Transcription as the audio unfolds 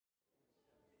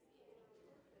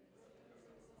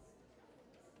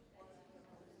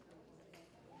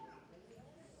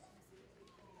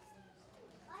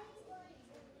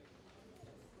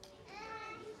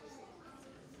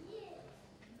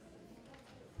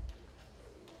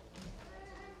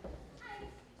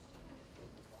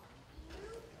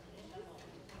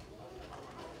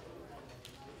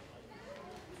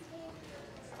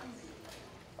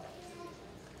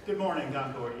Good morning,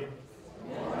 Concordia.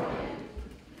 Good morning.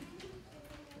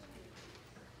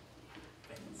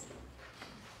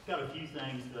 Got a few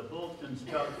things. The bulletin's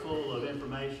chock full of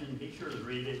information. Be sure to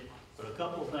read it. But a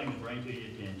couple of things bring to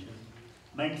your attention.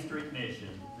 Main Street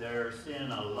Mission. They're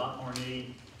seeing a lot more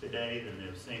need today than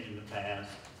they've seen in the past.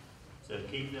 So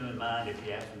keep them in mind. If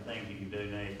you have some things you can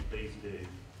donate, please do.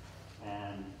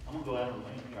 And I'm going to go out on a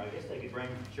limb here. I guess they could bring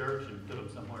them to church and put them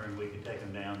somewhere and we could take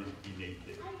them down if you need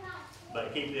to.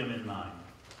 But keep them in mind.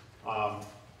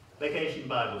 Vacation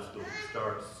Bible School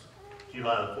starts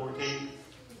July the 14th,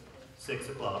 6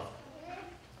 o'clock.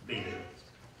 Be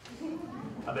there.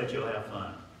 I bet you'll have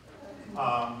fun.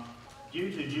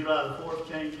 Due to July the 4th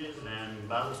changes and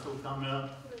Bible school coming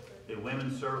up, the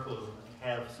women's circles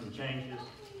have some changes.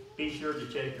 Be sure to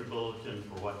check your bulletin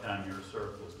for what time your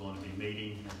circle is going to be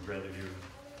meeting and whether you're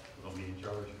going to be in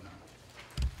charge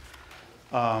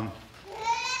or not.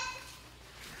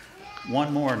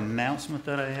 One more announcement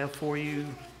that I have for you.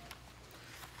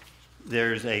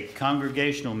 There's a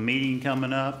congregational meeting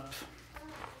coming up.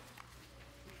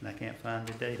 And I can't find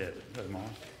the date of it. Tomorrow.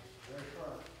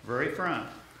 Very front.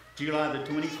 July the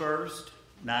 21st,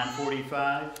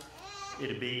 9:45.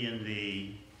 It'll be in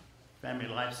the Family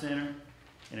Life Center.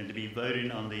 And it'll be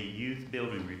voting on the youth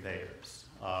building repairs.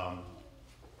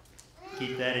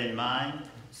 Keep that in mind.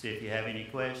 See if you have any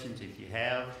questions. If you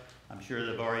have, I'm sure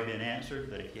they've already been answered,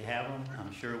 but if you have them,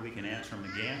 I'm sure we can answer them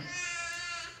again.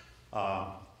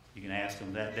 You can ask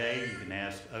them that day. You can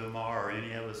ask Omar or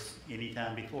any of us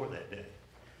anytime before that day.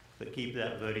 But keep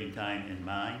that voting time in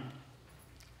mind.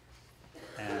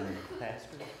 And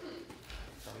Pastor?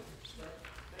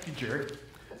 Thank you, Jerry.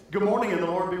 Good morning, and the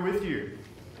Lord be with you.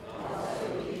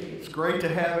 It's great to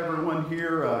have everyone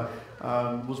here.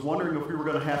 Was wondering if we were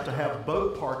going to have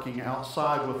boat parking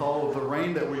outside with all of the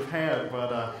rain that we've had,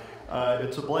 but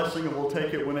it's a blessing and we'll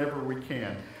take it whenever we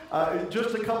can.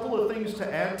 Just a couple of things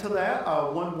to add to that.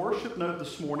 One worship note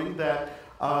this morning that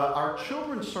our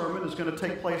children's sermon is going to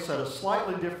take place at a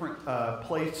slightly different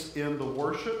place in the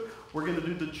worship. We're going to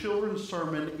do the children's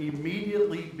sermon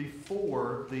immediately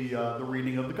before the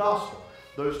reading of the gospel.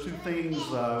 Those two things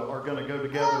are going to go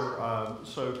together,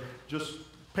 so just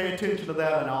pay attention to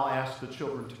that, and I'll ask the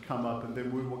children to come up, and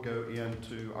then we will go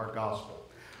into our gospel.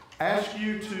 Ask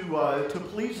you to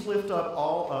please lift up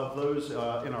all of those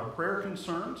in our prayer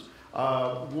concerns.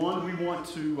 One we want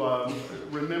to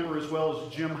remember as well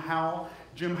as Jim Howell.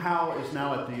 Jim Howell is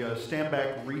now at the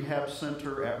Standback Rehab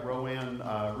Center at Rowan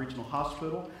Regional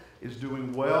Hospital. Is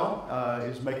doing well,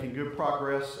 is making good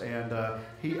progress, and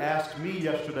he asked me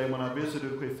yesterday when I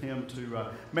visited with him to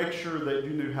make sure that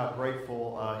you knew how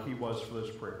grateful he was for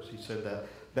those prayers. He said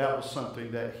that was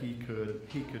something that he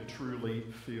could truly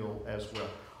feel as well.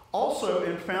 Also,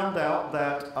 and found out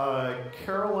that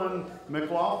Carolyn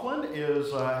McLaughlin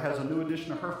has a new addition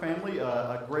to her family,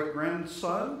 a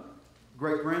great-grandson,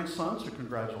 so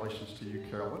congratulations to you,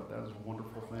 Carolyn. That is a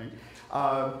wonderful thing.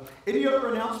 Any other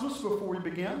announcements before we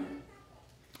begin?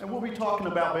 And we'll be talking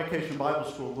about Vacation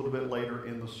Bible School a little bit later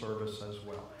in the service as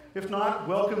well. If not,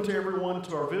 welcome to everyone,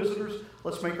 to our visitors.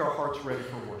 Let's make our hearts ready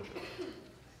for worship.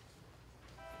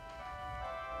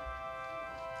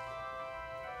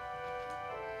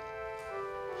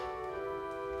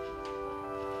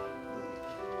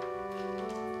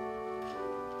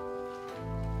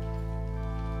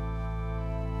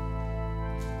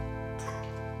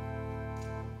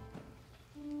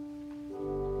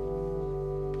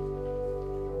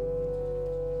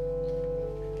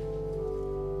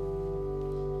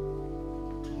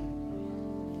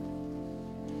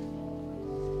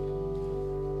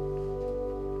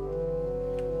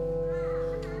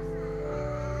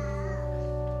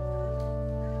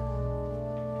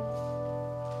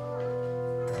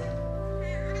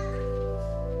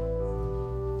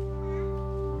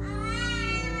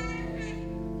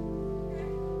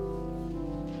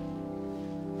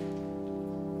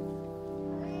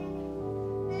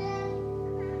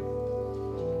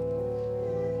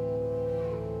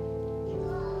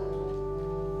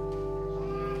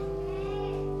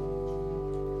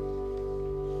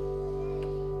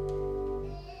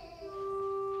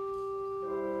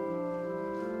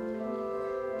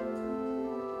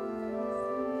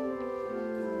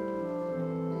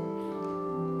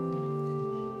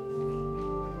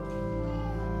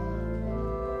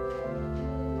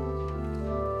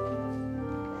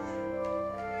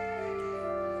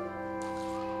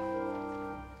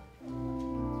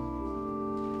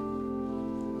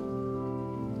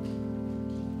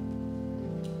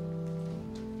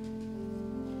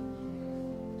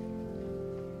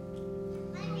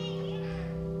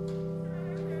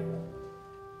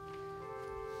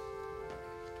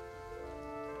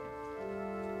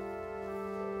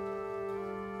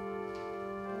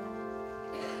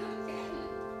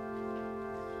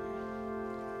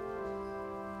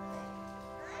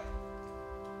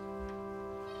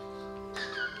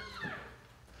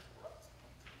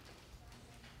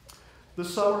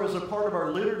 This summer, as a part of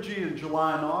our liturgy in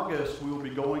July and August, we will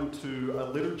be going to a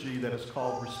liturgy that is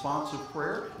called Responsive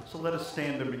Prayer. So let us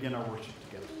stand and begin our worship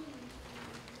together.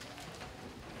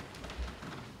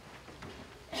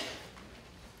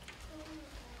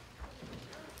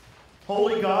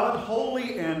 Holy God,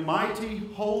 holy and mighty,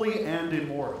 holy and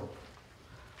immortal,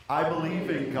 I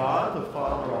believe in God, the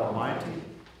Father Almighty,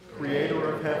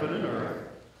 creator of heaven and earth.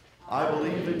 I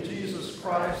believe in Jesus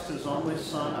Christ, his only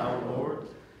Son, our Lord.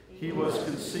 He was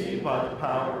conceived by the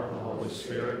power of the Holy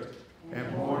Spirit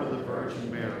and born of the Virgin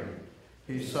Mary.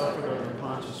 He suffered under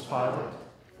Pontius Pilate,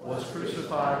 was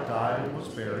crucified, died, and was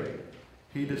buried.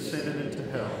 He descended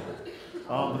into hell.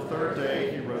 On the third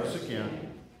day he rose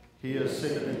again. He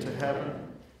ascended into heaven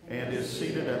and is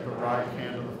seated at the right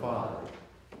hand of the Father.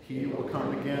 He will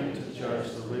come again to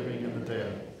judge the living and the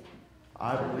dead.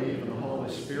 I believe in the Holy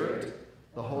Spirit,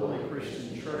 the holy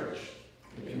Christian church,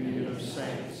 the communion of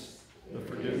saints, the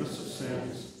forgiveness of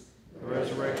sins, the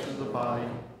resurrection of the body,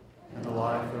 and the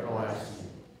life everlasting.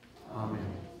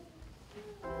 Amen.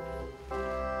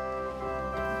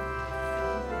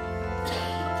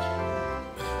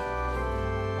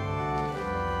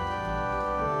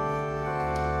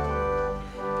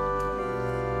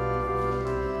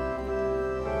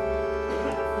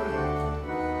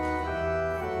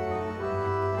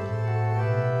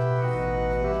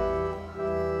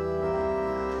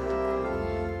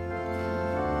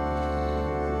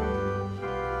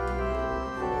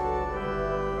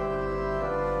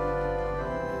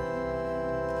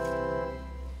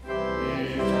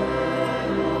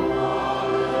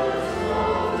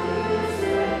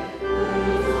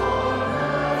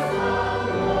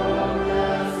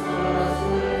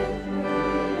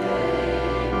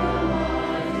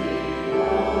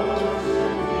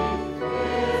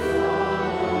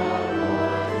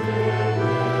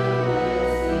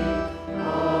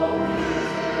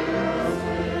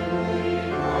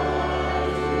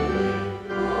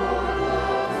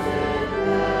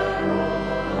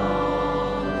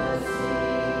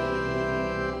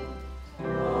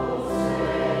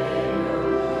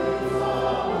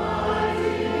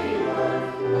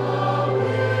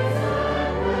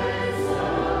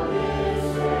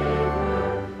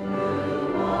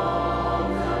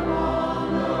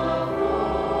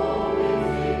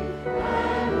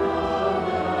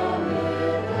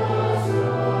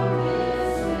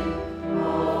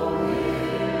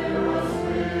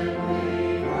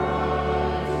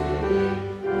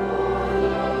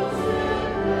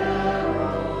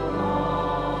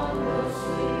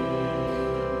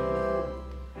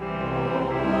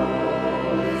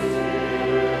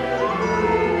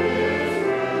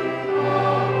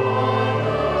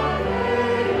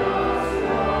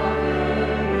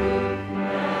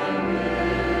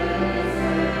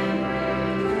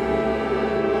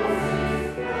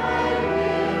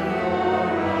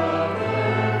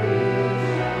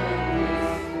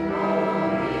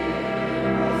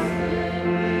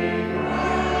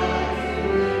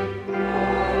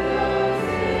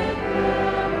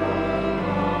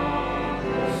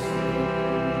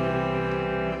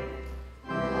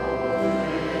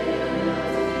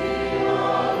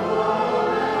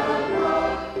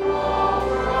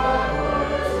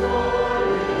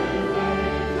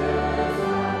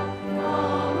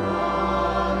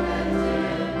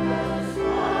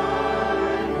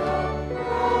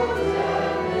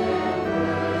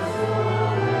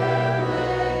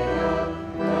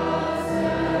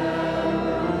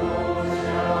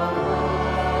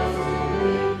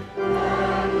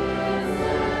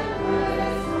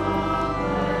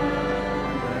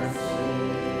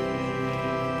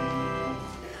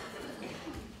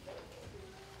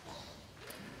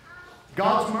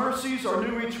 God's mercies are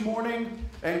new each morning,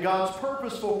 and God's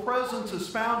purposeful presence is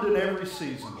found in every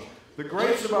season. The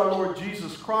grace of our Lord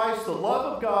Jesus Christ, the love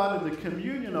of God, and the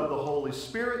communion of the Holy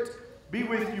Spirit be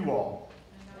with you all.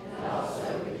 And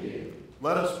also with you.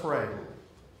 Let us pray.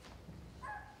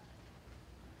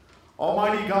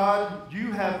 Almighty God,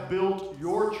 you have built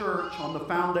your church on the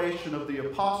foundation of the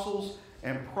apostles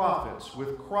and prophets,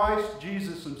 with Christ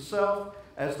Jesus himself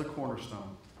as the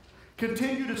cornerstone.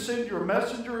 Continue to send your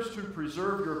messengers to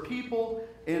preserve your people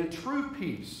in true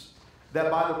peace, that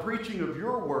by the preaching of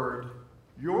your word,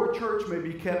 your church may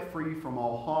be kept free from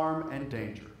all harm and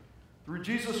danger. Through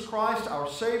Jesus Christ, our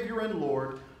Savior and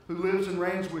Lord, who lives and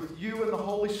reigns with you in the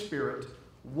Holy Spirit,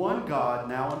 one God,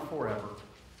 now and forever.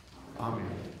 Amen.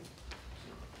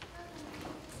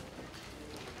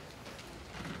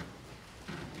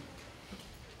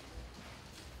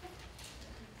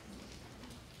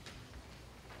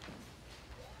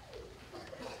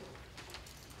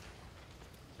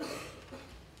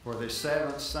 For For the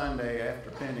seventh Sunday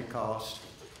after Pentecost,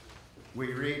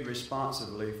 we read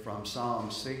responsively from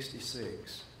Psalm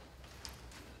 66.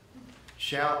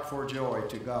 Shout for joy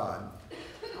to God,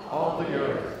 all the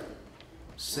earth.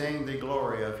 Sing the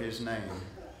glory of his name.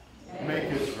 Make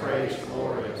his praise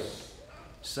glorious.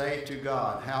 Say to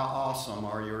God, how awesome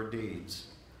are your deeds.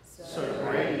 So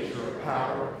great is your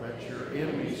power that your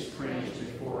enemies cringe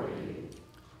before you.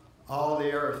 All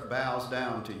the earth bows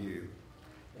down to you.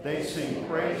 They sing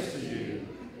praise to you.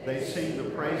 They sing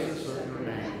the praises of your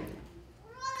name.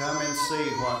 Come and see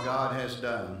what God has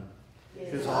done.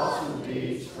 His awesome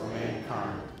deeds for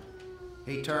mankind.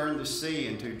 He turned the sea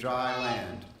into dry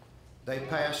land. They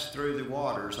passed through the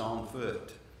waters on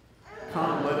foot.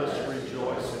 Come, let us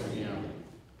rejoice in him.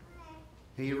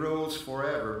 He rules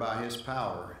forever by his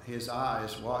power. His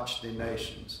eyes watch the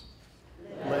nations.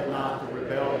 Let not the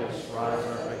rebellious rise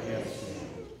up against him.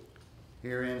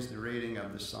 Here ends the reading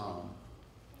of the psalm.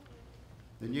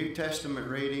 The New Testament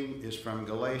reading is from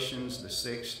Galatians, the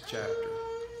 6th chapter.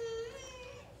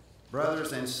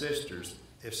 Brothers and sisters,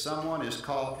 if someone is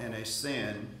caught in a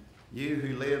sin, you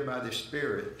who live by the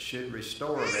Spirit should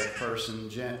restore that person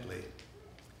gently.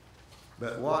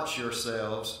 But watch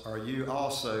yourselves, or you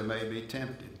also may be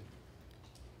tempted.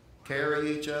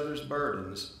 Carry each other's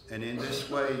burdens, and in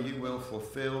this way you will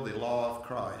fulfill the law of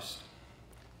Christ.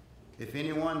 If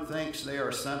anyone thinks they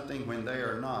are something when they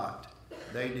are not,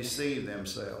 they deceive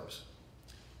themselves.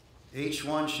 Each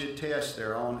one should test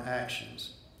their own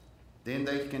actions. Then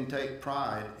they can take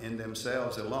pride in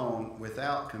themselves alone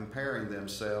without comparing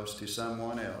themselves to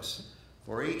someone else,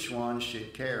 for each one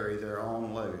should carry their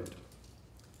own load.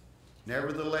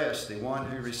 Nevertheless, the one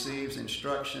who receives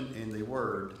instruction in the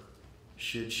word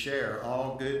should share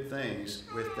all good things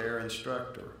with their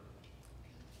instructor.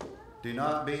 Do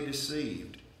not be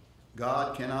deceived.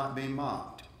 God cannot be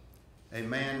mocked. A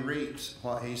man reaps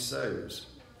what he sows.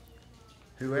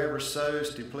 Whoever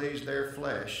sows to please their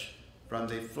flesh, from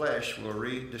the flesh will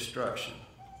reap destruction.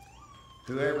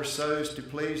 Whoever sows to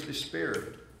please the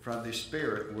Spirit, from the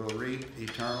Spirit will reap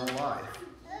eternal life.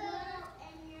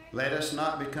 Let us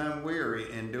not become weary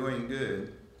in doing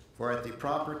good, for at the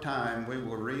proper time we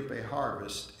will reap a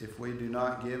harvest if we do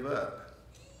not give up.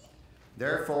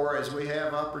 Therefore, as we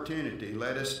have opportunity,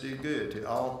 let us do good to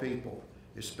all people,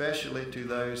 especially to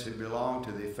those who belong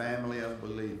to the family of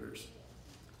believers.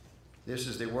 This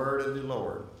is the word of the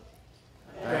Lord.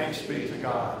 Thanks be to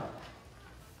God.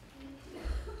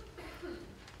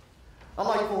 I'd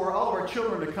like for all of our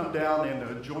children to come down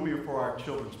and join me for our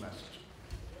children's message.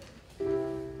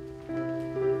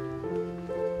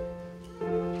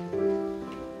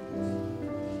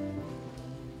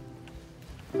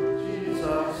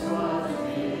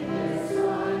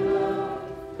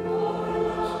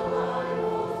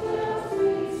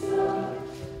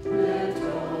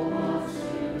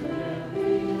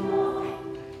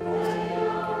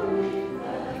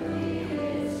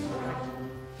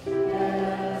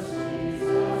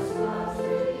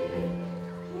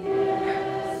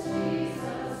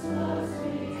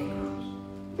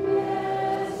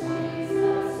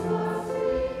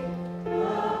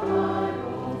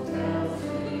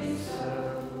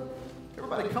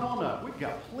 Come on up. We've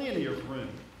got plenty of room.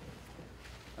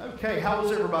 Okay, how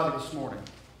was everybody this morning?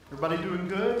 Everybody doing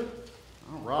good?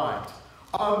 All right.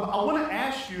 I want to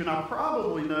ask you, and I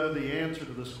probably know the answer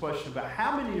to this question, but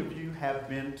how many of you have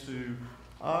been to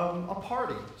a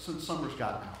party since summer's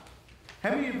gotten out? How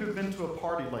many of you have been to a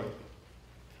party lately?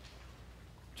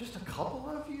 Just a couple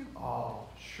of you? Oh,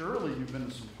 surely you've been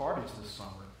to some parties this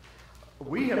summer.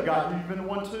 We have gotten, you've been to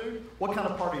one too? What kind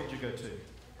of party did you go to?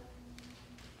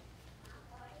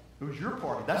 It was your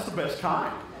party. That's the best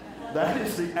kind. That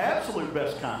is the absolute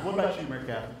best kind. What about you, Mary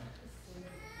Catherine?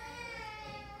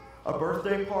 A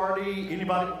birthday party?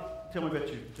 Anybody? Tell me about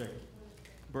you, Jake.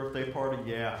 Birthday party?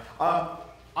 Yeah. I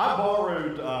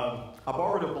borrowed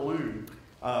a balloon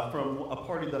from a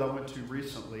party that I went to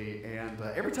recently, and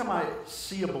every time I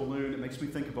see a balloon, it makes me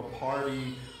think of a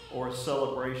party or a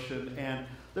celebration. And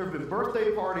there have been birthday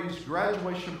parties,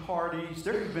 graduation parties.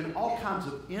 There have been all kinds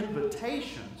of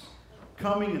invitations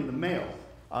coming in the mail.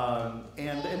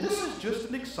 And this is just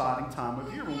an exciting time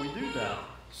of year when we do that.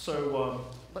 So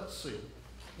let's see.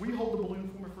 Will you hold the balloon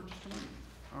for me for just a minute?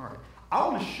 All right. I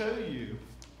want to show you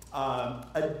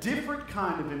a different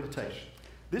kind of invitation.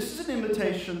 This is an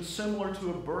invitation similar to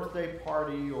a birthday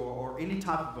party or any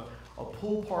type of a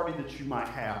pool party that you might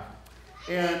have.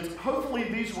 And hopefully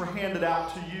these were handed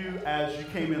out to you as you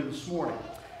came in this morning.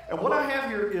 And what I have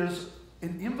here is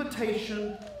an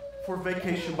invitation for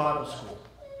Vacation Bible School.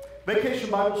 Vacation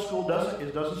Bible School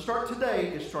doesn't start today.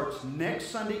 It starts next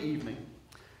Sunday evening.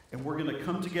 And we're going to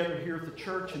come together here at the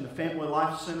church in the Family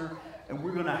Life Center, and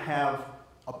we're going to have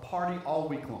a party all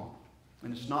week long.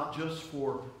 And it's not just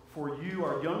for you,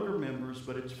 our younger members,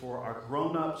 but it's for our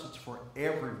grown-ups. It's for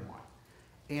everyone.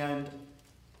 And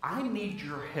I need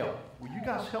your help. Will you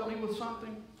guys help me with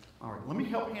something? All right, let me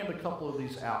help hand a couple of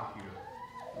these out here.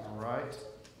 All right.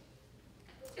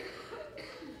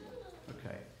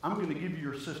 Okay, I'm going to give you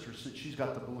your sister since she's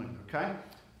got the balloon, okay?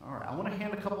 All right, I want to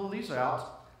hand a couple of these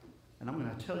out, and I'm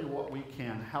going to tell you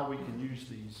how we can use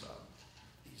these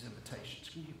invitations.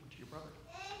 Can you give one to your brother?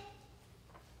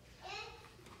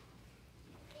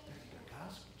 There you go,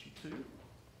 guys. Get you two.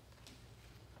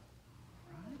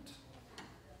 All right.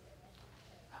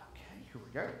 Okay, here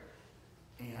we go.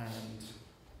 And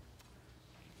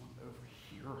one over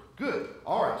here. Good.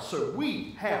 All right, so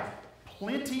we have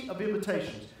plenty of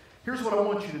invitations. Here's what I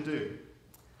want you to do.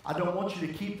 I don't want you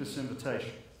to keep this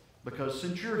invitation because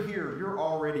since you're here, you're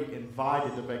already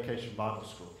invited to Vacation Bible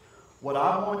School. What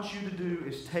I want you to do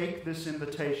is take this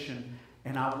invitation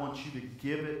and I want you to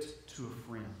give it to a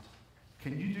friend.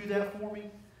 Can you do that for me?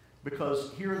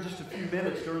 Because here in just a few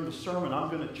minutes during the sermon, I'm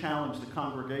going to challenge the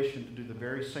congregation to do the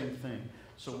very same thing.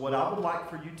 So what I would like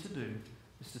for you to do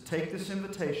is to take this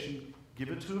invitation, give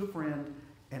it to a friend,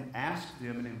 and ask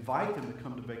them and invite them to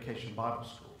come to Vacation Bible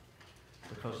School.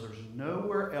 Because there's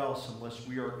nowhere else unless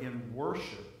we are in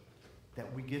worship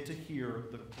that we get to hear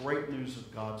the great news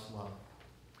of God's love.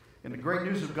 And the great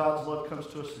news of God's love comes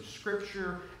to us through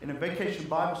Scripture. And in Vacation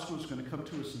Bible School, it's going to come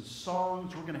to us in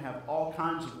songs. We're going to have all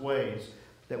kinds of ways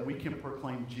that we can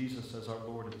proclaim Jesus as our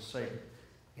Lord and Savior.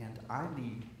 And I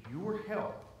need your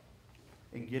help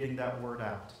in getting that word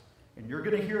out. And you're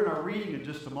going to hear in our reading in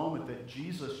just a moment that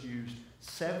Jesus used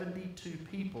 72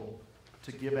 people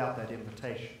to give out that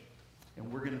invitation.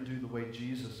 And we're going to do the way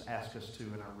Jesus asked us to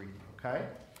in our reading, okay?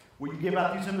 Will you give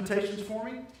out these invitations for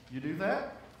me? You do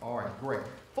that? All right, great.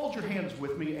 Fold your hands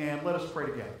with me and let us pray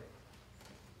together.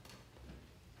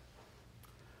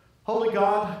 Holy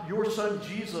God, your Son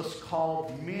Jesus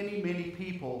called many, many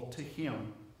people to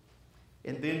him,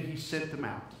 and then he sent them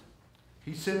out.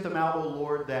 He sent them out, O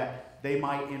Lord, that they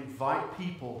might invite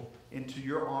people into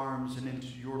your arms and into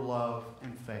your love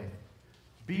and faith.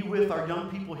 Be with our young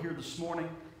people here this morning.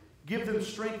 Give them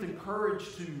strength and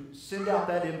courage to send out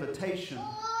that invitation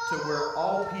to where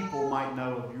all people might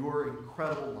know of your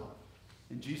incredible love.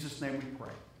 In Jesus' name we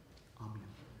pray. Amen.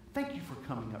 Thank you for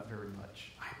coming up very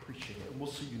much. I appreciate it. And we'll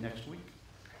see you next week.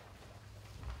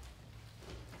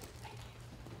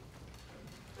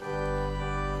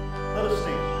 Let us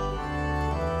stand.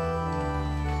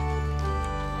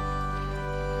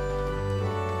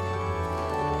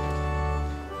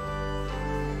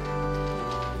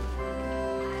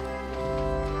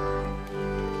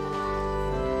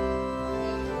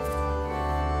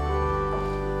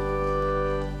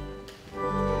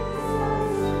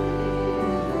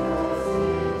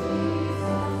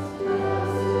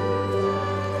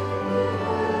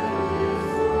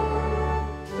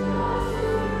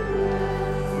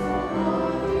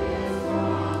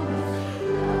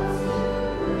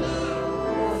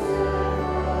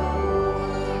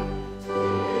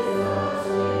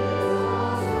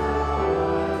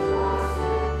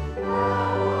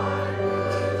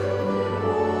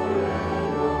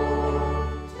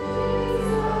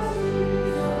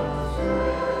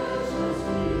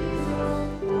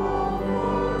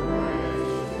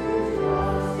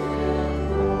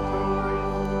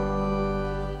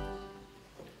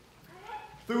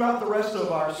 Throughout the rest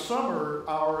of our summer,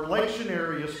 our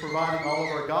lectionary is providing all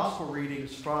of our gospel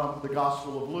readings from the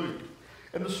Gospel of Luke.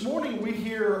 And this morning we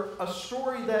hear a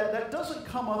story that doesn't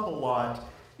come up a lot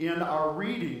in our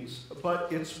readings,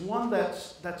 but it's one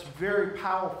that's very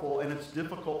powerful and it's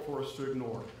difficult for us to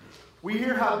ignore. We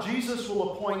hear how Jesus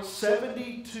will appoint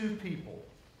 72 people.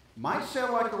 Might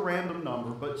sound like a random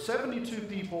number, but 72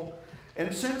 people,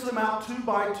 and sends them out 2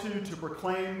 by 2 to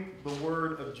proclaim the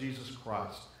word of Jesus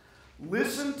Christ.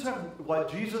 Listen to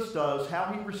what Jesus does,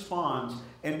 how he responds,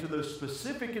 and to those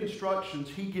specific instructions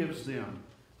he gives them.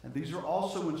 And these are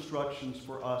also instructions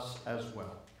for us as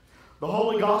well. The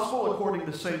Holy Gospel according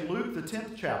to St. Luke, the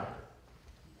 10th chapter.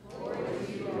 Glory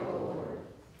to you, O Lord.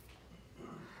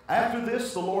 After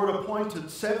this, the Lord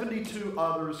appointed 72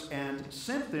 others and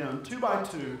sent them 2 by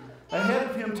 2 ahead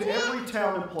of him to every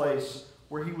town and place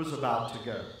where he was about to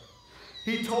go.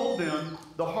 He told them,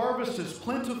 "The harvest is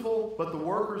plentiful, but the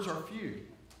workers are few.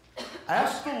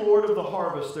 Ask the Lord of the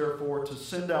harvest, therefore, to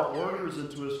send out workers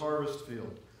into his harvest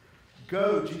field.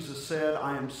 Go," Jesus said,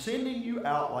 "I am sending you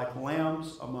out like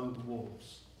lambs among the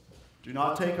wolves. Do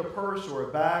not take a purse or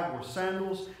a bag or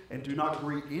sandals, and do not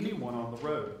greet anyone on the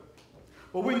road.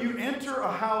 But when you enter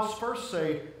a house, first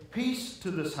say, peace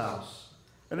to this house.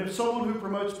 And if someone who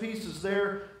promotes peace is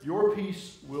there, your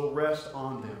peace will rest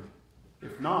on them.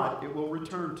 If not, it will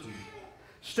return to you.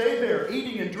 Stay there,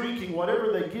 eating and drinking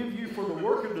whatever they give you, for the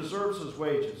worker deserves his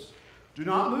wages. Do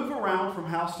not move around from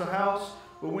house to house,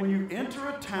 but when you enter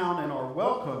a town and are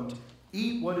welcomed,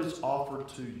 eat what is offered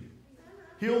to you.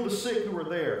 Heal the sick who are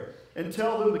there, and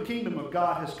tell them the kingdom of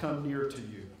God has come near to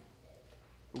you.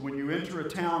 But when you enter a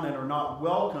town and are not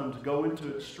welcomed, go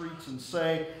into its streets and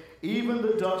say, even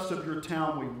the dust of your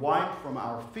town we wipe from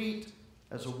our feet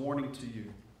as a warning to you.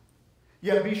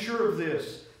 Yet be sure of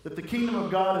this, that the kingdom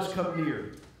of God has come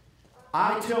near.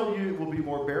 I tell you, it will be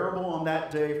more bearable on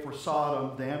that day for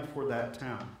Sodom than for that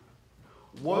town.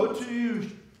 Woe to you,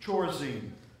 Chorazin!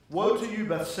 Woe to you,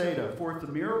 Bethsaida! For if the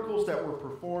miracles that were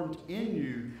performed in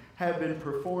you had been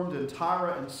performed in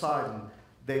Tyre and Sidon,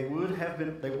 they would have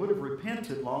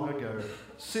repented long ago,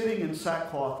 sitting in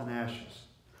sackcloth and ashes.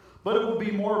 But it will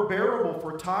be more bearable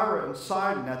for Tyre and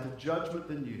Sidon at the judgment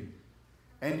than you.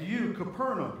 And you,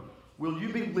 Capernaum, will you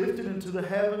be lifted into the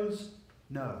heavens?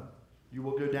 No, you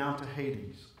will go down to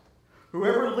Hades.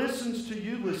 Whoever listens to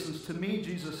you listens to me,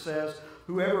 Jesus says.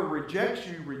 Whoever rejects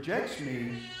you rejects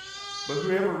me, but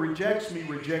whoever rejects me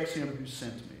rejects him who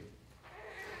sent me.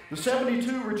 The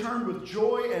 72 returned with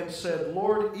joy and said,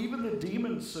 Lord, even the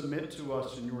demons submit to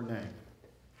us in your name.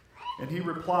 And he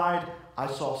replied, I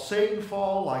saw Satan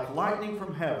fall like lightning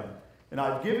from heaven, and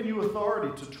I've given you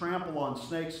authority to trample on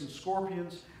snakes and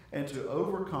scorpions and to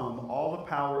overcome all the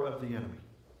power of the enemy.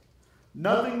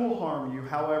 Nothing will harm you,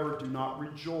 however, do not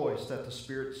rejoice that the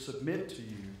spirits submit to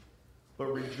you,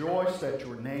 but rejoice that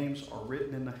your names are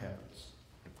written in the heavens.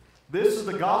 This is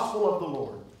the gospel of the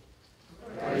Lord.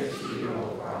 Praise to you,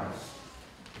 O Christ.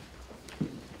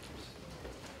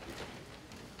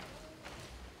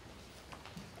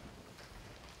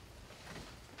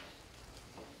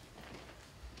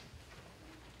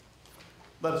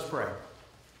 Let us pray.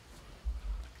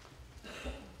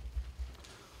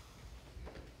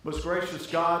 Most gracious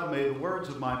God, may the words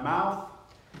of my mouth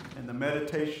and the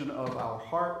meditation of our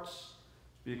hearts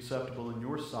be acceptable in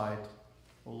your sight,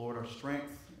 O Lord, our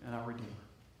strength and our Redeemer.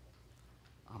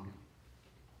 Amen.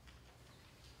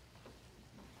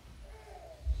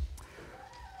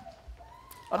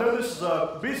 I know this is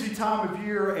a busy time of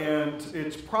year, and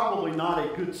it's probably not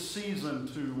a good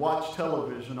season to watch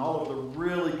television. All of the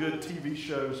really good TV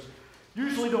shows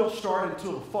usually don't start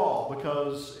until the fall,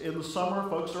 because in the summer,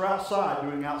 folks are outside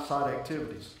doing outside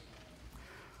activities.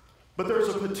 But there's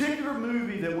a particular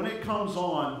movie that when it comes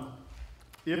on,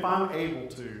 if I'm able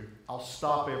to, I'll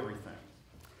stop everything.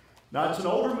 Now, it's an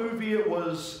older movie. It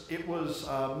was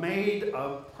made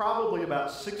probably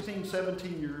about 16,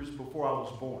 17 years before I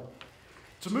was born.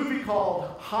 It's a movie called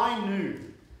High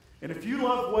Noon. And if you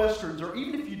love Westerns, or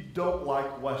even if you don't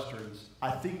like Westerns,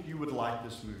 I think you would like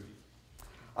this movie.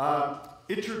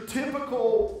 It's your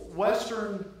typical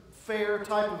Western fare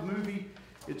type of movie.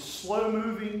 It's slow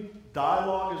moving.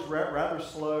 Dialogue is rather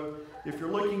slow. If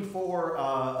you're looking for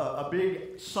a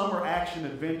big summer action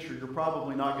adventure, you're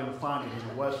probably not going to find it in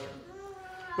a Western.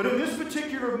 But in this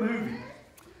particular movie,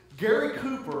 Gary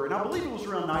Cooper, and I believe it was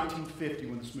around 1950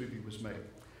 when this movie was made,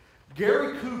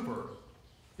 Gary Cooper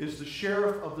is the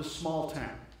sheriff of this small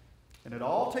town. And it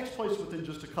all takes place within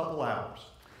just a couple hours.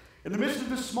 In the midst of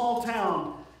this small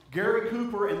town, Gary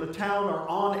Cooper and the town are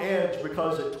on edge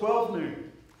because at 12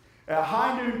 noon, at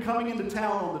high noon coming into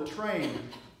town on the train,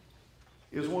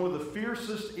 is one of the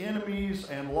fiercest enemies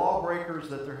and lawbreakers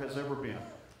that there has ever been.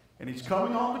 And he's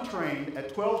coming on the train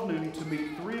at 12 noon to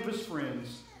meet 3 of his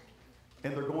friends,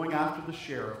 and they're going after the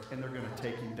sheriff, and they're going to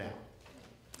take him down.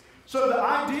 So the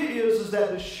idea is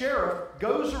that the sheriff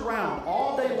goes around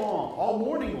all day long, all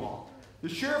morning long. The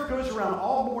sheriff goes around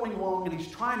all morning long, and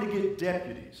he's trying to get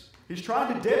deputies. He's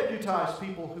trying to deputize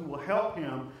people who will help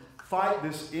him fight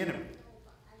this enemy.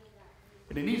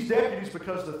 And he needs deputies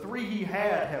because the 3 he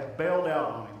had have bailed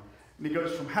out on him. And he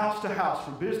goes from house to house,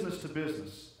 from business to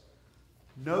business.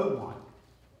 No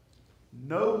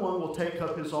one will take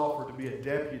up his offer to be a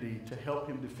deputy to help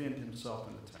him defend himself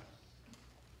in the town.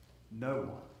 No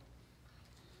one.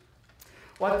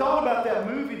 Well, I thought about that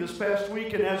movie this past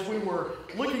week, and as we were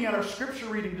looking at our scripture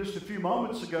reading just a few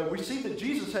moments ago, we see that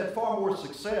Jesus had far more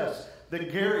success than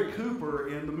Gary Cooper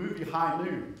in the movie High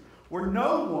Noon, where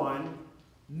no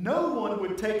one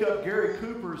would take up Gary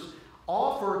Cooper's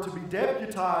offer to be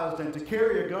deputized and to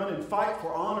carry a gun and fight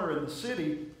for honor in the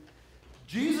city.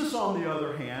 Jesus, on the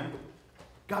other hand,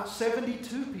 got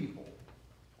 72 people.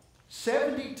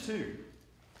 72.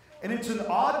 And it's an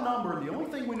odd number. The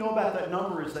only thing we know about that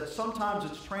number is that sometimes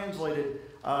it's translated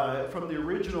from the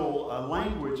original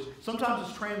language. Sometimes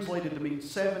it's translated to mean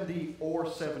 70 or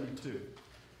 72.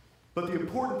 But the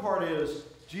important part is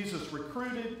Jesus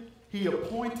recruited, he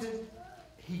appointed,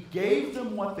 he gave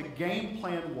them what the game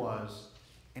plan was,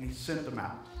 and he sent them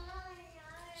out.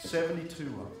 72 of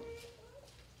them.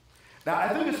 Now, I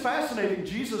think it's fascinating.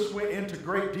 Jesus went into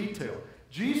great detail.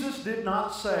 Jesus did not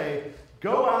say,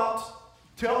 go out,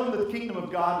 tell them that the kingdom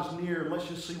of God is near, and let's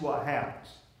just see what happens.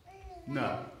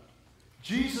 No.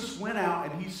 Jesus went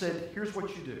out and he said, here's what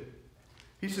you do.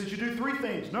 He said, you do three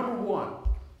things. Number one,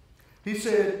 he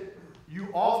said, you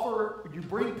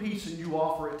bring peace and you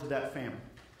offer it to that family.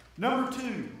 Number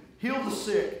two, heal the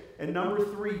sick. And number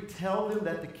three, tell them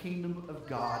that the kingdom of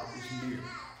God is near.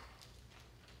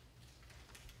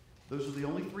 Those are the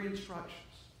only three instructions.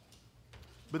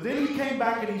 But then he came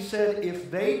back and he said, if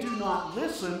they do not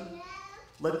listen,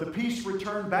 let the peace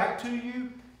return back to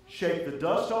you. Shake the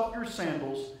dust off your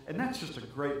sandals. And that's just a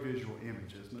great visual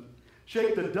image, isn't it?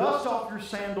 Shake the dust off your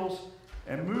sandals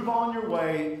and move on your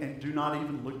way and do not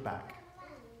even look back.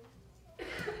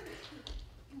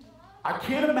 I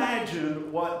can't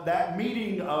imagine what that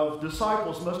meeting of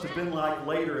disciples must have been like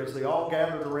later as they all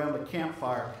gathered around the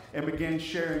campfire and began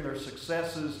sharing their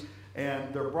successes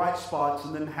and their bright spots,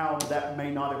 and then how that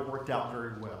may not have worked out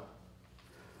very well.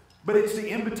 But it's the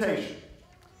invitation.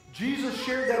 Jesus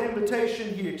shared that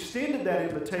invitation. He extended that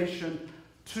invitation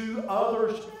to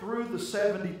others through the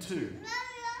 72.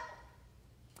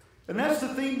 And that's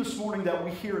the theme this morning that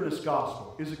we hear in this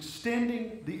gospel, is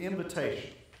extending the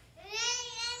invitation.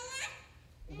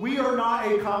 We are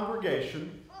not a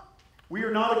congregation. We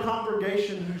are not a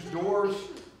congregation whose doors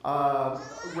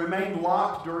remain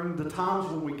locked during the times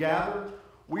when we gather.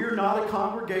 We are not a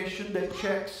congregation that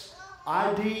checks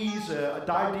IDs at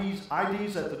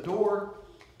the door.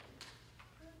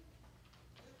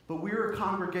 But we are a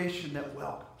congregation that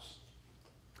welcomes.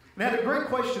 And I had a great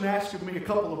question asked of me a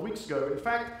couple of weeks ago. In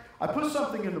fact, I put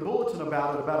something in the bulletin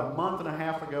about it about a month and a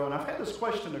half ago, and I've had this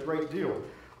question a great deal.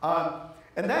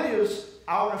 And that is,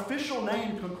 our official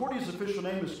name, Concordia's official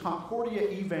name is Concordia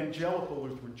Evangelical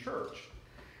Lutheran Church.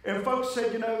 And folks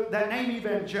said, that name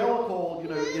Evangelical,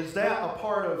 is that a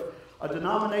part of a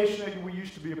denomination that we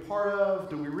used to be a part of?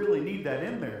 Do we really need that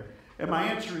in there? And my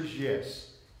answer is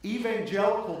yes.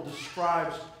 Evangelical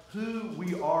describes who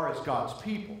we are as God's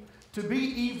people. To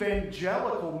be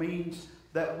evangelical means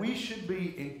that we should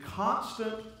be in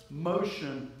constant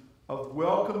motion of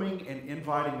welcoming and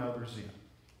inviting others in.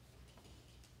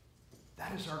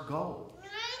 That is our goal.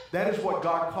 That is what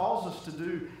God calls us to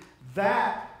do.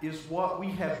 That is what we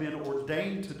have been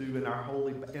ordained to do in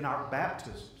our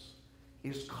baptisms,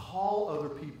 is call other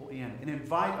people in and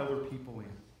invite other people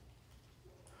in.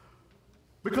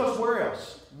 Because where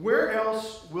else? Where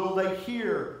else will they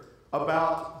hear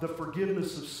about the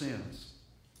forgiveness of sins?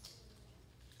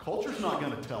 Culture's not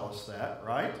going to tell us that,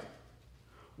 right?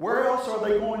 Where else are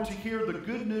they going to hear the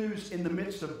good news in the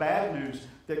midst of bad news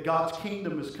that God's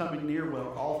kingdom is coming near when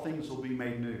all things will be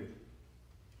made new?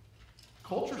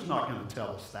 Culture's not going to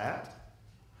tell us that.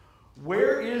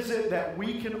 Where is it that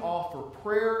we can offer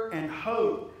prayer and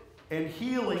hope and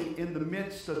healing in the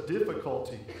midst of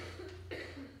difficulty?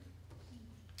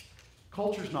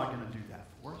 Culture's not going to do that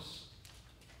for us.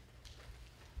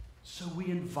 So we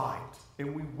invite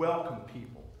and we welcome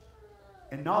people.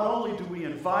 And not only do we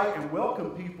invite and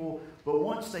welcome people, but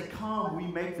once they come, we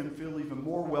make them feel even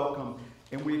more welcome,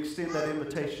 and we extend that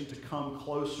invitation to come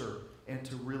closer and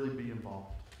to really be involved.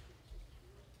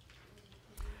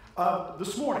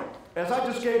 This morning, as I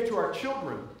just gave to our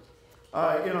children,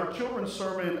 in our children's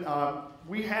sermon,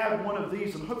 we had one of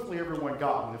these, and hopefully everyone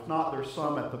got one. If not, there's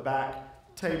some at the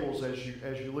back tables as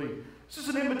you leave. This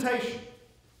is an invitation,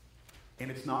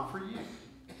 and it's not for you.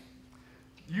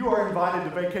 You are invited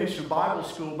to Vacation Bible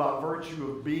School by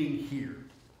virtue of being here.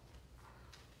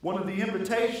 One of the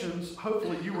invitations,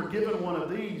 hopefully you were given one of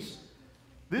these.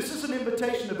 This is an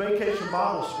invitation to Vacation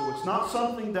Bible School. It's not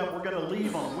something that we're going to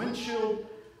leave on a windshield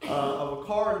of a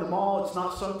car in the mall. It's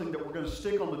not something that we're going to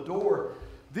stick on the door.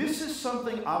 This is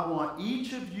something I want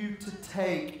each of you to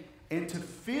take and to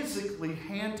physically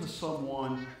hand to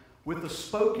someone with a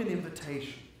spoken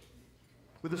invitation.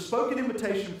 With a spoken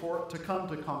invitation to come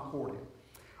to Concordia.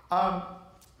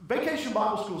 Vacation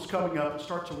Bible School is coming up. It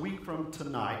starts a week from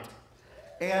tonight.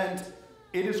 And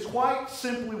it is quite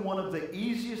simply one of the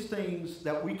easiest things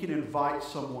that we can invite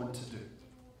someone to do.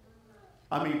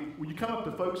 I mean, when you come up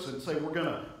to folks and say, we're going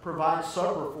to provide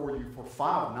supper for you for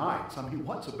 5 nights, I mean,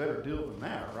 what's a better deal than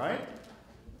that, right?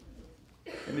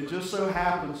 And it just so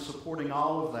happens, supporting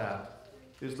all of that,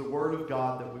 is the Word of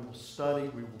God that we will study,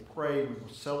 we will pray, we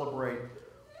will celebrate,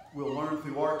 we'll learn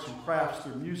through arts and crafts,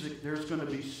 through music. There's going to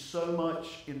be so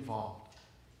much involved.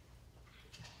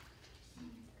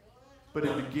 But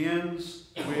it begins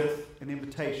with an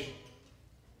invitation.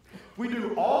 We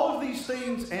do all of these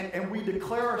things and we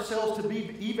declare ourselves to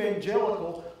be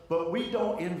evangelical, but we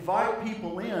don't invite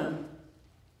people in.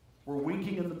 We're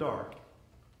winking in the dark.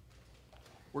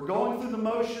 We're going through the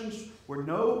motions where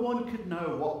no one could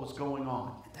know what was going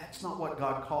on. That's not what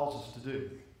God calls us to do.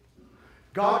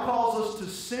 God calls us to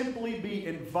simply be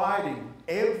inviting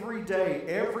every day,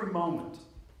 every moment.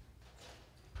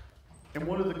 And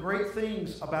one of the great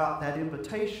things about that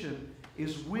invitation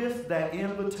is with that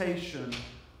invitation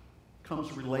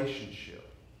comes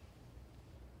relationship.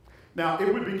 Now,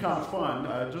 it would be kind of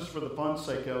fun, just for the fun's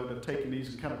sake of taking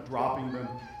these and kind of dropping them.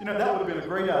 That would have been a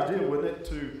great idea, wouldn't it,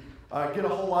 to get a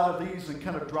whole lot of these and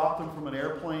kind of drop them from an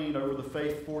airplane over the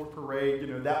Faith Fourth Parade.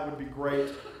 That would be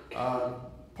great. Part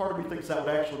of me thinks that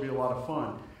would actually be a lot of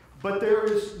fun. But there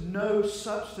is no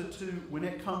substitute when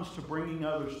it comes to bringing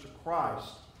others to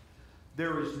Christ.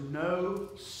 There is no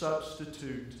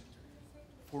substitute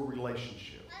for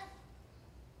relationship.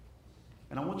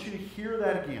 And I want you to hear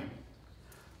that again.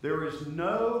 There is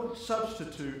no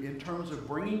substitute in terms of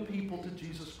bringing people to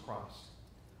Jesus Christ.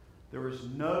 There is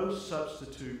no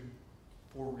substitute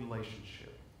for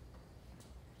relationship.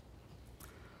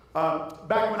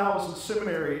 Back when I was in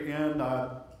seminary in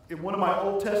one of my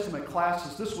Old Testament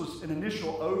classes, this was an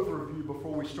initial overview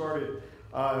before we started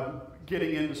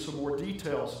getting into some more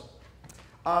details.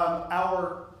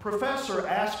 Our professor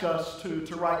asked us to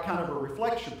write kind of a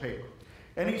reflection paper.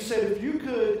 And he said, if you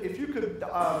could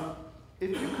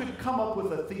come up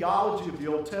with a theology of the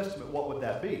Old Testament, what would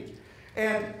that be?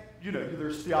 And,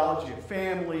 there's theology of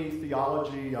family,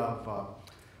 theology of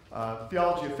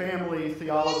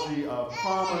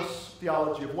promise,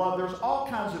 theology of love. There's all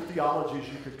kinds of theologies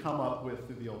you could come up with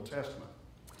through the Old Testament.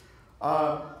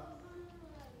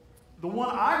 The one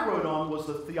I wrote on was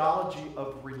the theology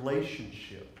of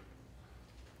relationship.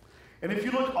 And if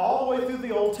you look all the way through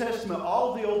the Old Testament,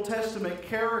 all of the Old Testament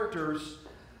characters,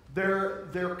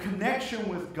 their connection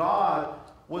with God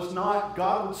was not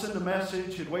God would send a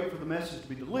message, he'd wait for the message to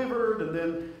be delivered, and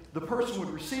then the person would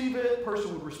receive it,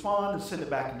 person would respond and send it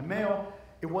back in the mail.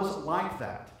 It wasn't like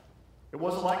that. It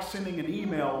wasn't like sending an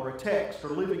email or a text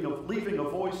or leaving a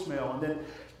voicemail and then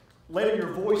letting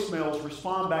your voicemails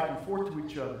respond back and forth to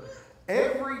each other.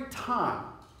 Every time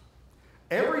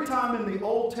in the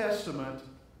Old Testament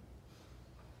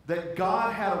that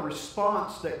God had a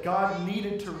response, that God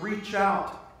needed to reach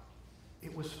out,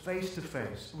 it was face to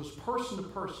face. It was person to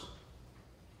person.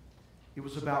 It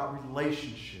was about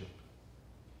relationship.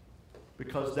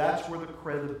 Because that's where the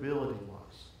credibility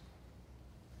was.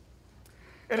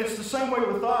 And it's the same way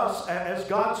with us as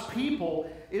God's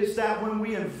people, is that when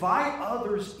we invite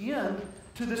others in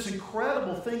to this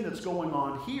incredible thing that's going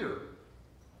on here,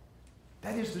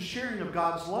 that is the sharing of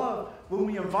God's love. When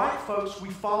we invite folks, we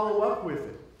follow up with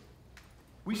it.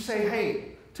 We say,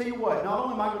 hey, tell you what, not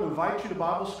only am I going to invite you to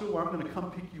Bible school, I'm going to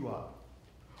come pick you up.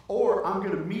 Or I'm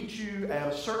going to meet you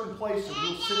at a certain place and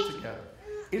we'll sit together.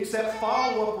 It's that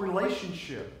follow-up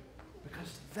relationship.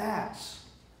 Because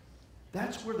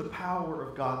that's where the power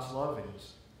of God's love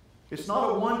is. It's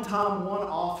not a one-time,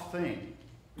 one-off thing.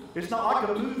 It's not like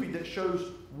a movie that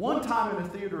shows one time in a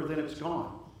theater, then it's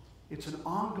gone. It's an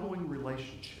ongoing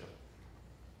relationship.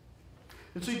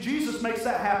 And see, Jesus makes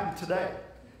that happen today.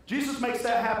 Jesus makes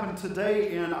that happen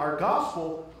today in our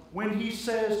gospel when he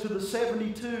says to the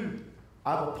 72,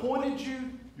 I've appointed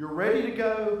you, you're ready to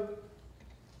go,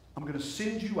 I'm going to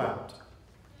send you out.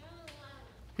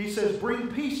 He says, bring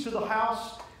peace to the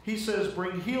house. He says,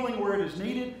 bring healing where it is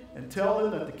needed, and tell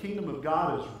them that the kingdom of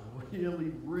God is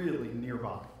really, really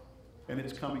nearby, and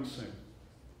it's coming soon.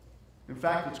 In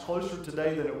fact, it's closer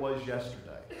today than it was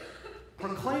yesterday.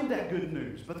 Proclaim that good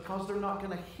news, but because they're not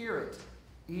going to hear it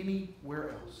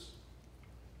anywhere else.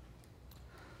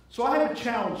 So I have a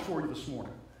challenge for you this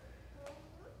morning.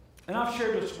 And I've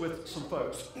shared this with some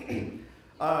folks in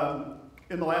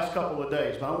the last couple of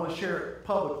days, but I want to share it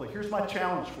publicly. Here's my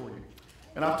challenge for you.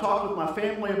 And I've talked with my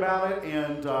family about it,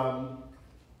 and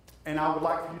I would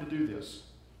like for you to do this.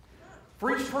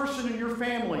 For each person in your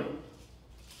family,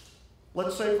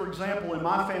 let's say, for example, in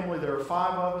my family there are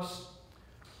 5 of us.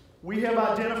 We have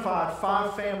identified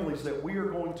 5 families that we are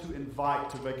going to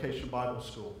invite to Vacation Bible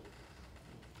School.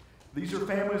 These are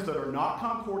families that are not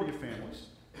Concordia families.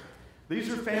 These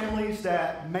are families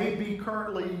that may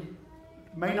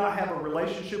not have a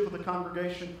relationship with a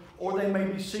congregation, or they may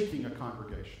be seeking a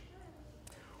congregation.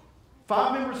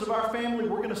 5 members of our family,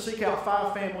 we're going to seek out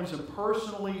 5 families and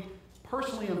personally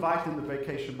personally invite them to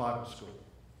Vacation Bible School.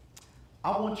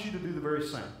 I want you to do the very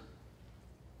same.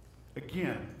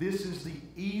 Again, this is the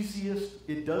easiest.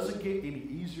 It doesn't get any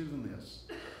easier than this.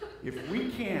 If we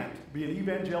can't be an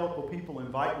evangelical people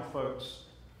inviting folks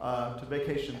to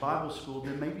Vacation Bible School,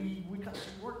 then maybe we got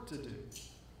some work to do.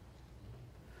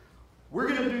 We're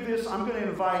going to do this. I'm going to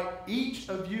invite each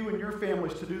of you and your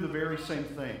families to do the very same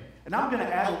thing. And I'm going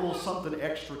to add a little something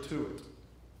extra to it.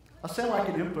 I sound like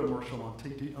an infomercial on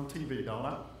TV, don't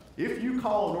I? If you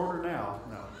call and order now.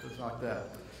 No, it's not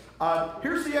that.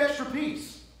 Here's the extra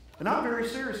piece. And I'm very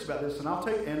serious about this, and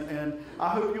I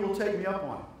hope you will take me up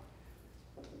on it.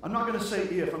 I'm not going to say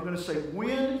if. I'm going to say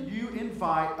when you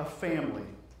invite a family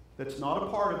that's not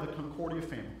a part of the Concordia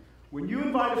family, when you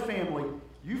invite a family,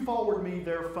 you forward me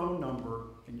their phone number,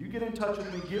 and you get in touch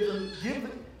with me.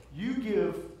 You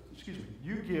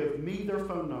give me their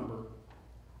phone number.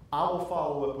 I will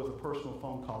follow up with a personal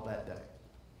phone call that day,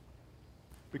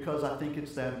 because I think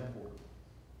it's that important.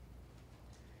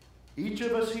 Each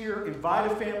of us here invite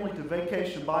a family to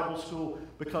Vacation Bible School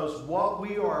because what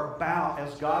we are about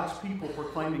as God's people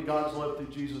proclaiming God's love through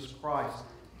Jesus Christ,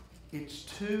 it's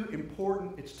too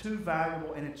important, it's too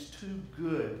valuable, and it's too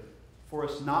good for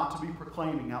us not to be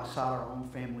proclaiming outside our own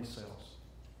family selves.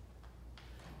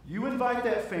 You invite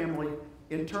that family.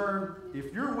 In turn,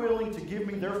 if you're willing to give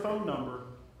me their phone number,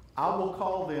 I will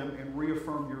call them and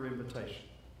reaffirm your invitation.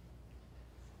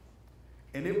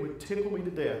 And it would tickle me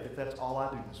to death if that's all I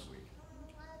do this week.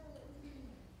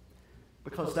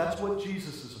 Because that's what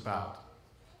Jesus is about.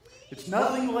 It's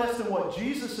nothing less than what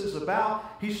Jesus is about.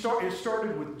 It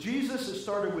started with Jesus. It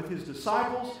started with his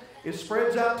disciples. It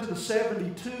spreads out to the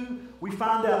 72. We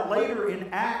find out later in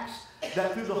Acts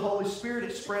that through the Holy Spirit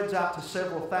it spreads out to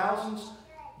several thousands.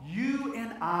 You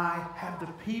and I have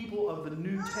the people of the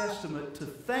New Testament to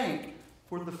thank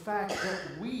for the fact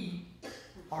that we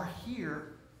are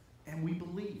here and we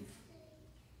believe.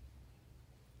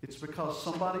 It's because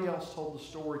somebody else told the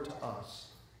story to us.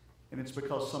 And it's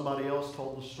because somebody else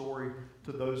told the story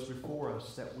to those before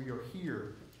us that we are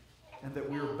here and that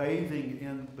we are bathing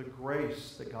in the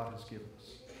grace that God has given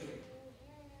us.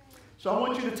 So I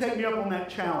want you to take me up on that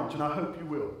challenge, and I hope you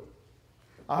will.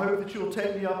 I hope that you will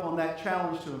take me up on that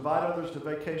challenge to invite others to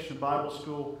Vacation Bible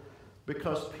School,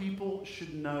 because people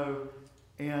should know,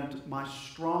 and my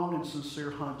strong and sincere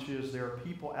hunch is there are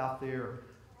people out there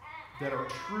that are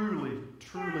truly,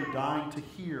 truly dying to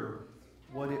hear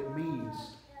what it means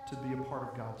to be a part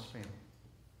of God's family.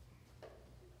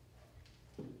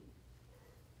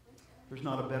 There's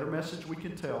not a better message we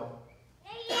can tell.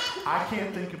 I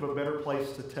can't think of a better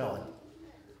place to tell it,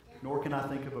 nor can I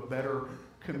think of a better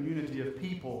community of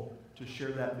people to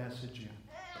share that message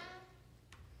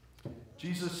in.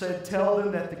 Jesus said, "Tell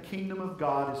them that the kingdom of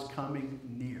God is coming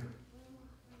near."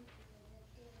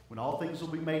 When all things will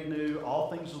be made new,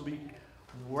 all things will be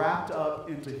wrapped up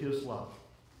into his love.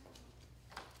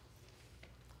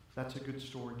 That's a good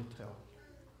story to tell.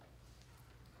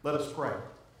 Let us pray.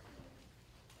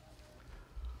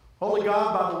 Holy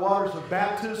God, by the waters of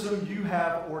baptism, you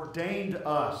have ordained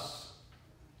us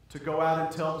to go out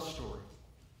and tell the story.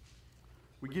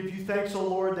 We give you thanks, O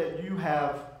Lord, that you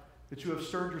have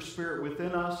stirred your spirit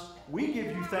within us. We give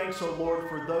you thanks, O Lord,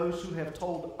 for those who have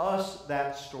told us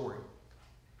that story.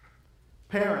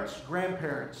 Parents,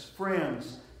 grandparents,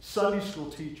 friends, Sunday school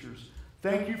teachers,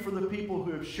 thank you for the people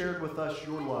who have shared with us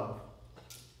your love.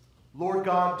 Lord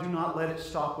God, do not let it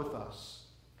stop with us.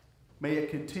 May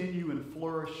it continue and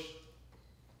flourish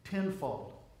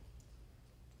tenfold.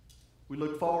 We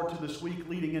look forward to this week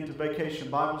leading into Vacation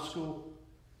Bible School,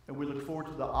 and we look forward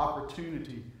to the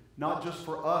opportunity, not just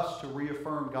for us to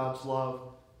reaffirm God's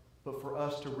love, but for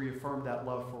us to reaffirm that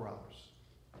love for others.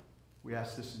 We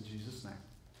ask this in Jesus' name.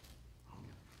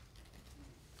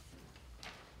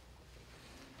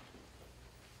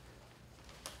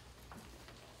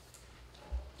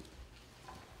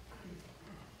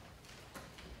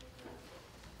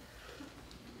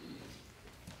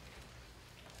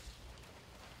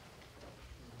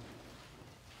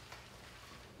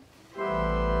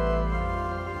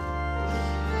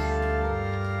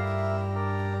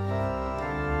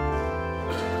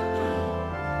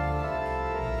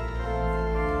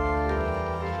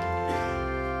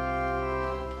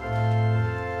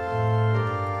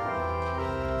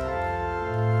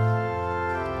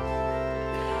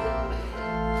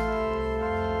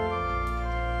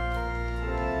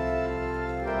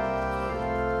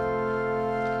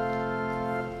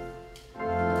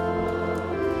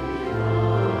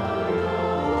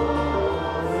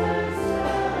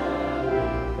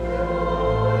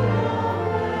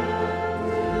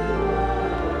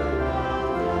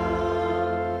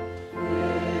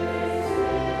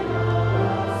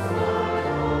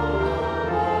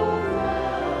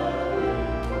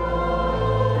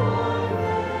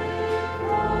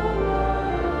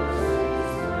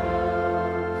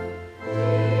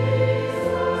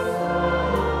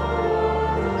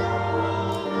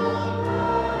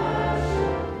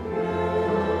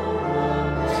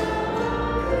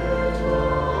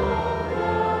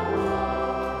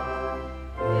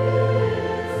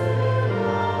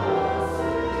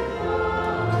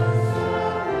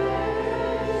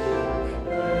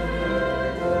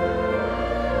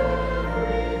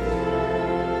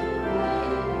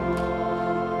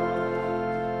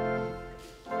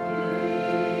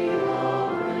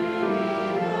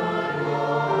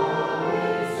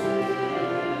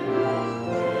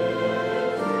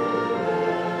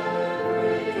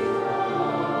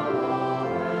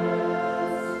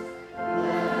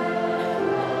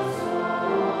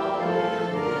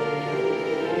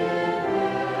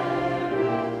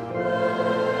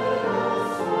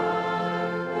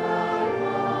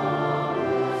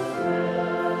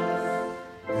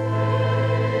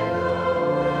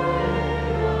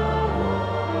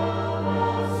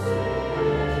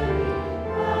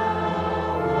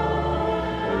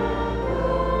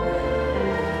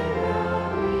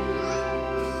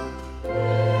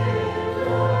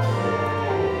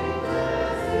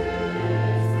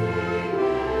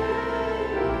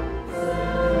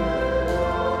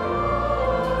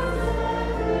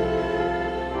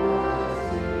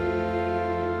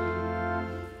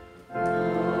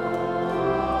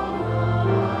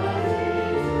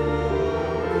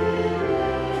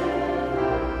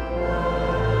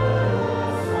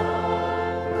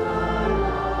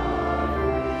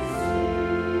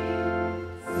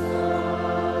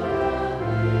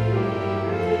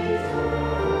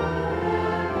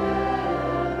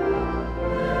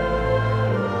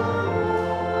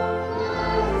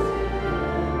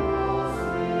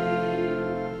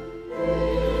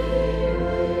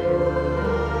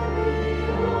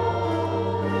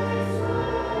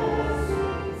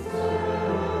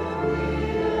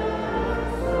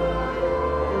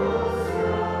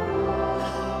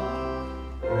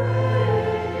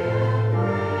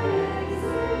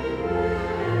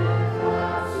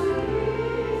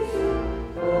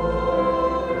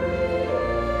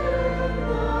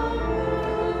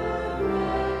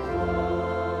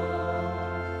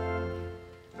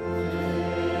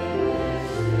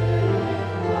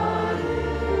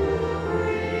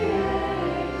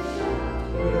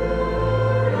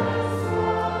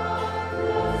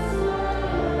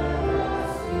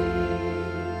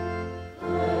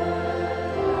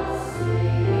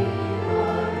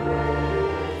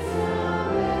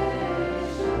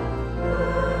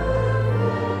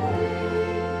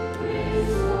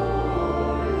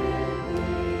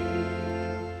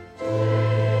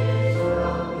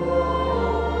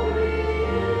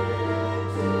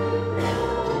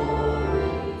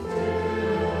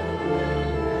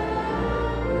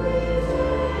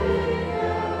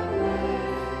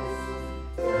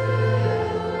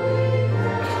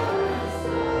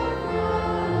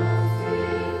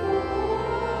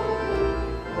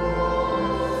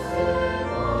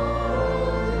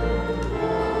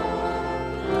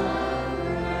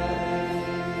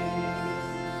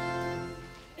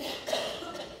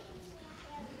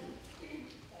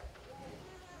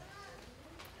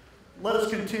 Let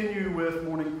us continue with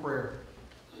morning prayer.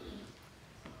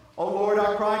 O Lord,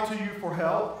 I cry to you for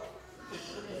help.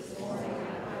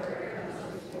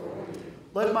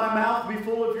 Let my mouth be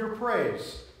full of your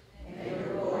praise.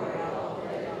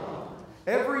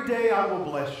 Every day I will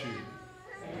bless you.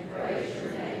 And praise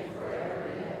your name forever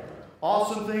and ever.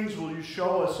 Awesome things will you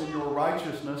show us in your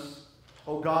righteousness,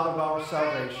 O God of our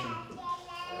salvation.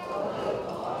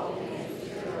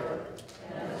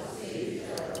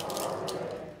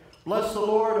 Bless the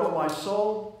Lord, O my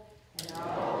soul. And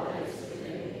all that is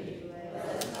within me.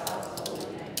 Bless God's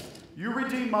holy name. You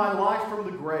redeem my life from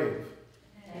the grave.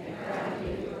 And crown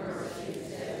me with mercy and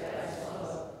steadfast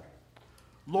love.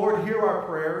 Lord, hear our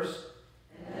prayers.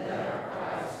 And let our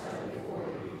cries come before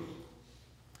you.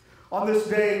 On this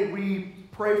day, we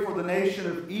pray for the nation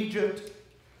of Egypt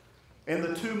and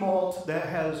the tumult that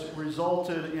has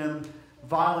resulted in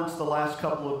violence the last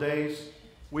couple of days.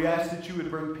 We ask that you would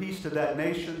bring peace to that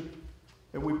nation,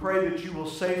 and we pray that you will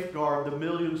safeguard the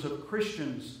millions of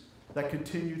Christians that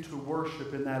continue to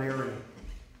worship in that area.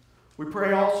 We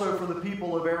pray also for the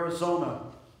people of Arizona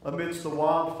amidst the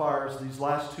wildfires these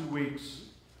last 2 weeks.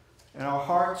 And our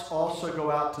hearts also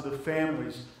go out to the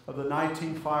families of the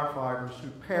 19 firefighters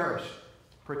who perished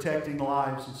protecting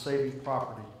lives and saving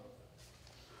property.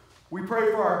 We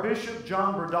pray for our Bishop,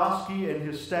 John Brodowski, and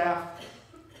his staff.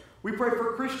 We pray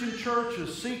for Christian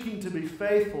churches seeking to be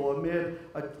faithful amid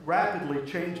a rapidly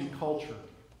changing culture.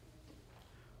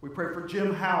 We pray for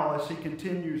Jim Howe as he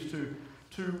continues to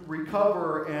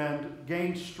recover and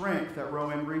gain strength at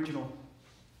Rowan Regional.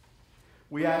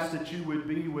 We ask that you would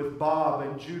be with Bob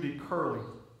and Judy Curley,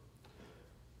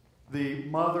 the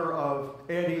mother of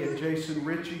Eddie and Jason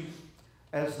Ritchie,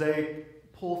 as they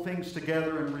pull things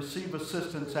together and receive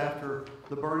assistance after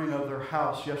the burning of their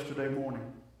house yesterday morning.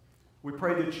 We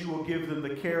pray that you will give them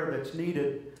the care that's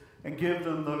needed and give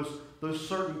them those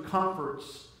certain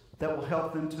comforts that will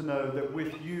help them to know that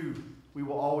with you, we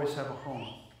will always have a home.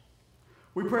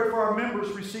 We pray for our members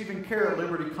receiving care at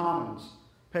Liberty Commons,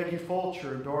 Peggy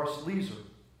Fulcher and Doris Leeser.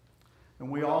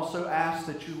 And we also ask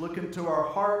that you look into our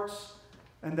hearts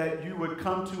and that you would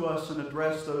come to us and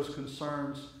address those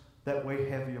concerns that weigh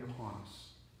heavy upon us.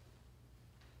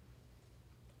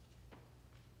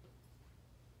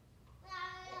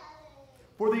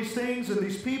 For these things and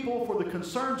these people, for the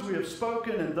concerns we have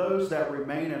spoken and those that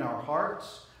remain in our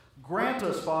hearts, grant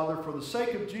us, Father, for the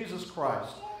sake of Jesus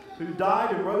Christ, who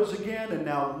died and rose again and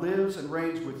now lives and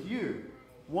reigns with you,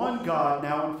 one God,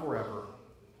 now and forever.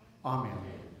 Amen.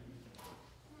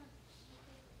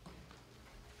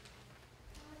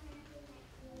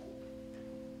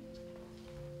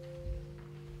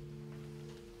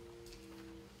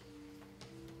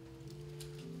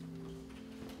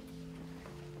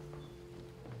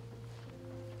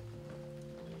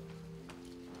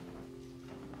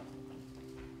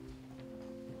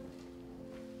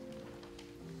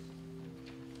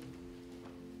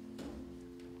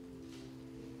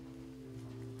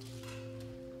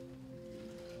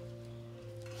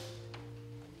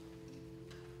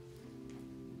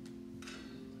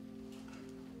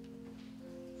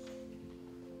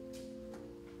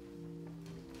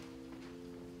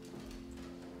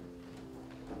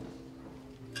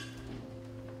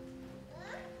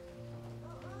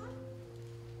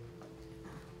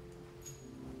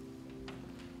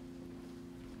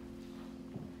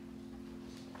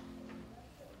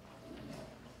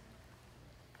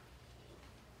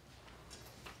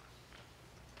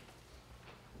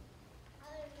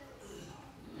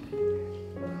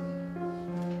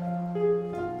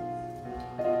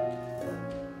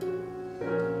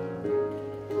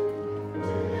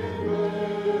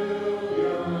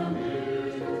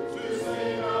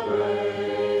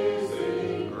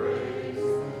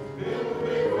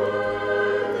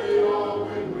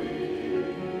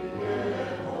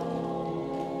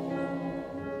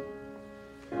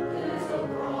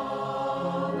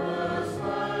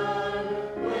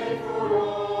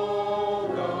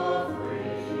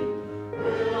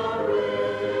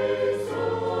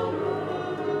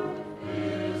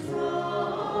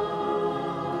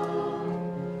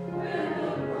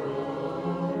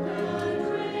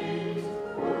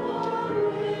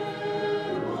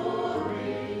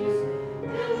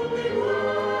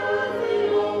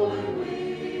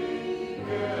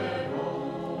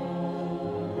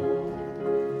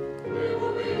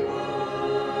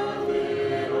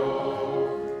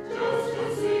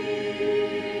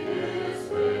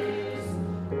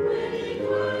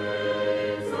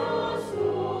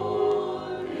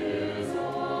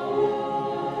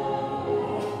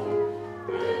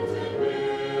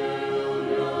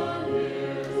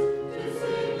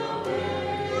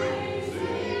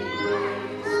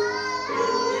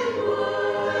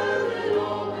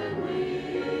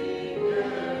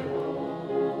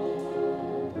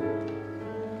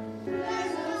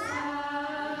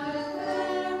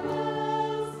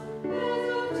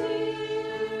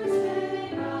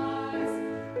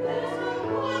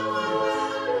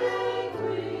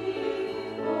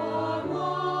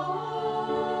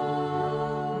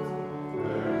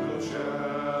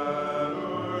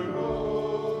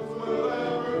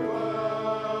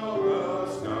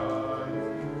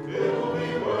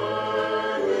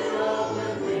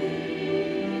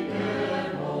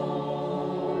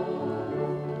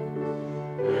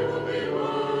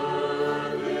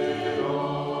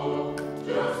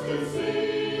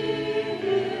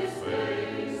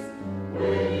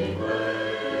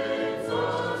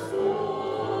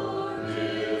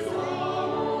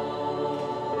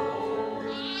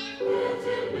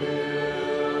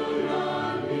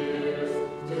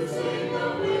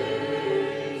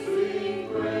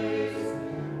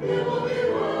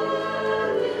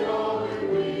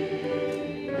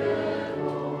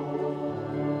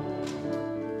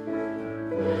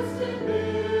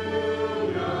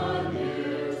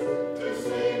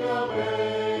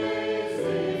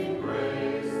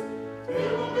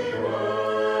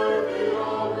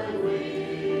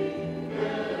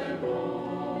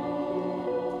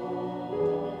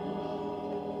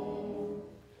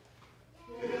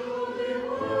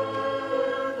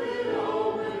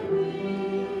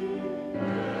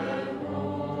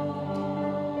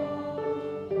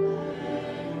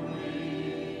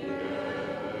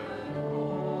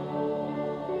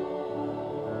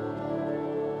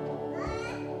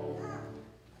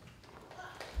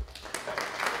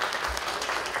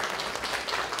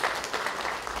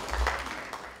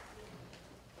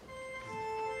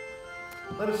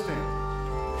 Let us stand.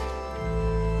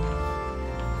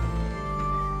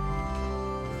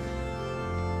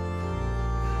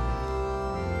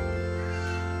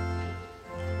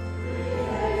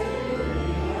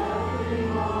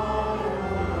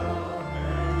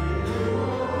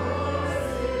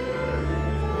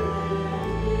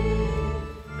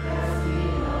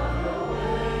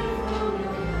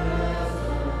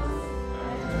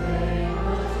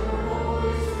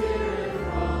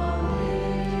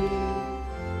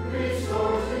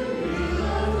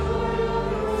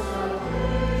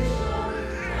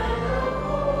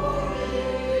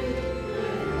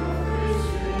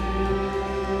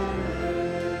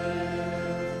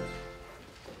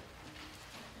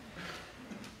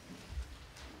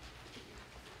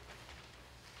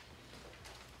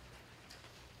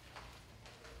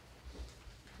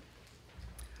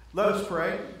 Let us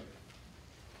pray.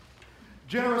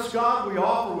 Generous God, we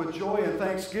offer with joy and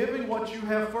thanksgiving what you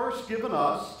have first given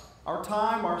us, our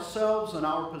time, ourselves, and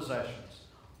our possessions,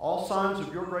 all signs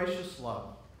of your gracious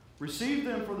love. Receive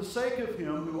them for the sake of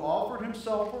him who offered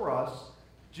himself for us,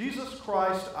 Jesus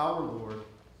Christ our Lord.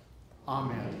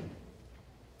 Amen.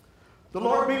 The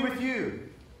Lord be with you.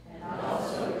 And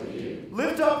also with you.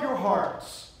 Lift up your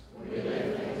hearts. We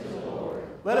lift them to the Lord.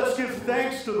 Let us give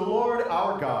thanks to the Lord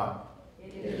our God.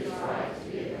 It is right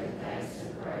to give him thanks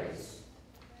and praise.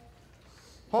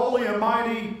 Holy and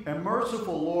mighty and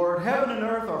merciful Lord, heaven and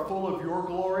earth are full of your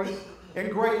glory. In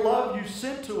great love you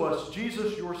sent to us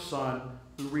Jesus, your Son,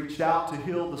 who reached out to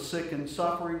heal the sick and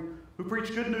suffering, who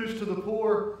preached good news to the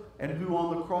poor, and who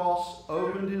on the cross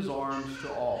opened his arms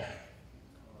to all.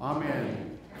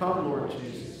 Amen. Come, Lord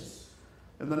Jesus.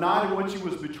 In the night in which he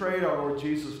was betrayed, our Lord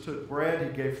Jesus took bread.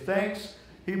 He gave thanks.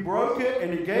 He broke it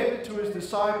and he gave it to his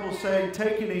disciples, saying,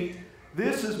 "Take and eat.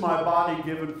 This is my body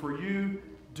given for you.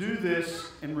 Do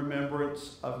this in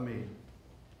remembrance of me."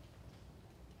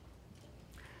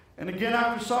 And again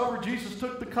after supper, Jesus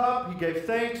took the cup. He gave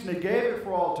thanks and he gave it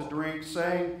for all to drink,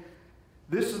 saying,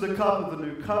 "This is the cup of the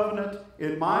new covenant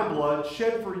in my blood,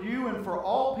 shed for you and for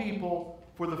all people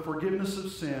for the forgiveness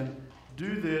of sin.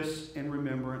 Do this in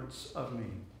remembrance of me."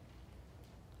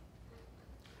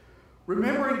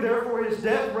 Remembering therefore his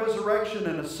death, resurrection,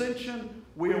 and ascension,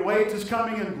 we await his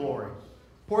coming in glory.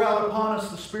 Pour out upon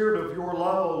us the spirit of your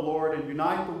love, O Lord, and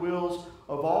unite the wills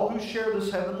of all who share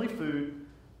this heavenly food,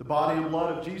 the body and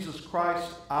blood of Jesus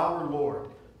Christ our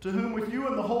Lord, to whom with you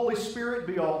and the Holy Spirit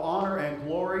be all honor and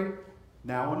glory,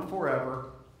 now and forever.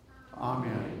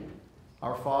 Amen.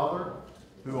 Our Father,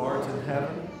 who art in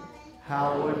heaven,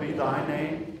 hallowed be thy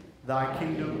name. Thy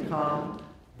kingdom come,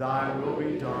 thy will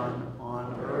be done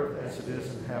on earth as it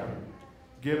is in heaven.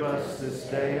 Give us this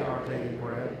day our daily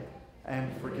bread,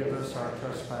 and forgive us our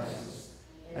trespasses,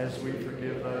 as we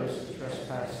forgive those who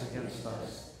trespass against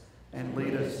us. And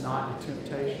lead us not into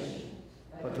temptation,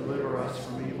 but deliver us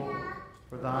from evil.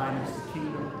 For thine is the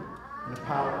kingdom, and the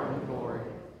power, and the glory,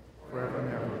 forever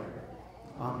and ever.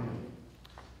 Amen.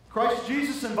 Christ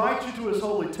Jesus invites you to his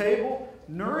holy table.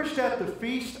 Nourished at the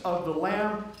feast of the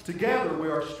Lamb, together we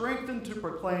are strengthened to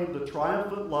proclaim the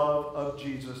triumphant love of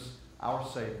Jesus, our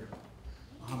Savior.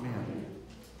 Amen.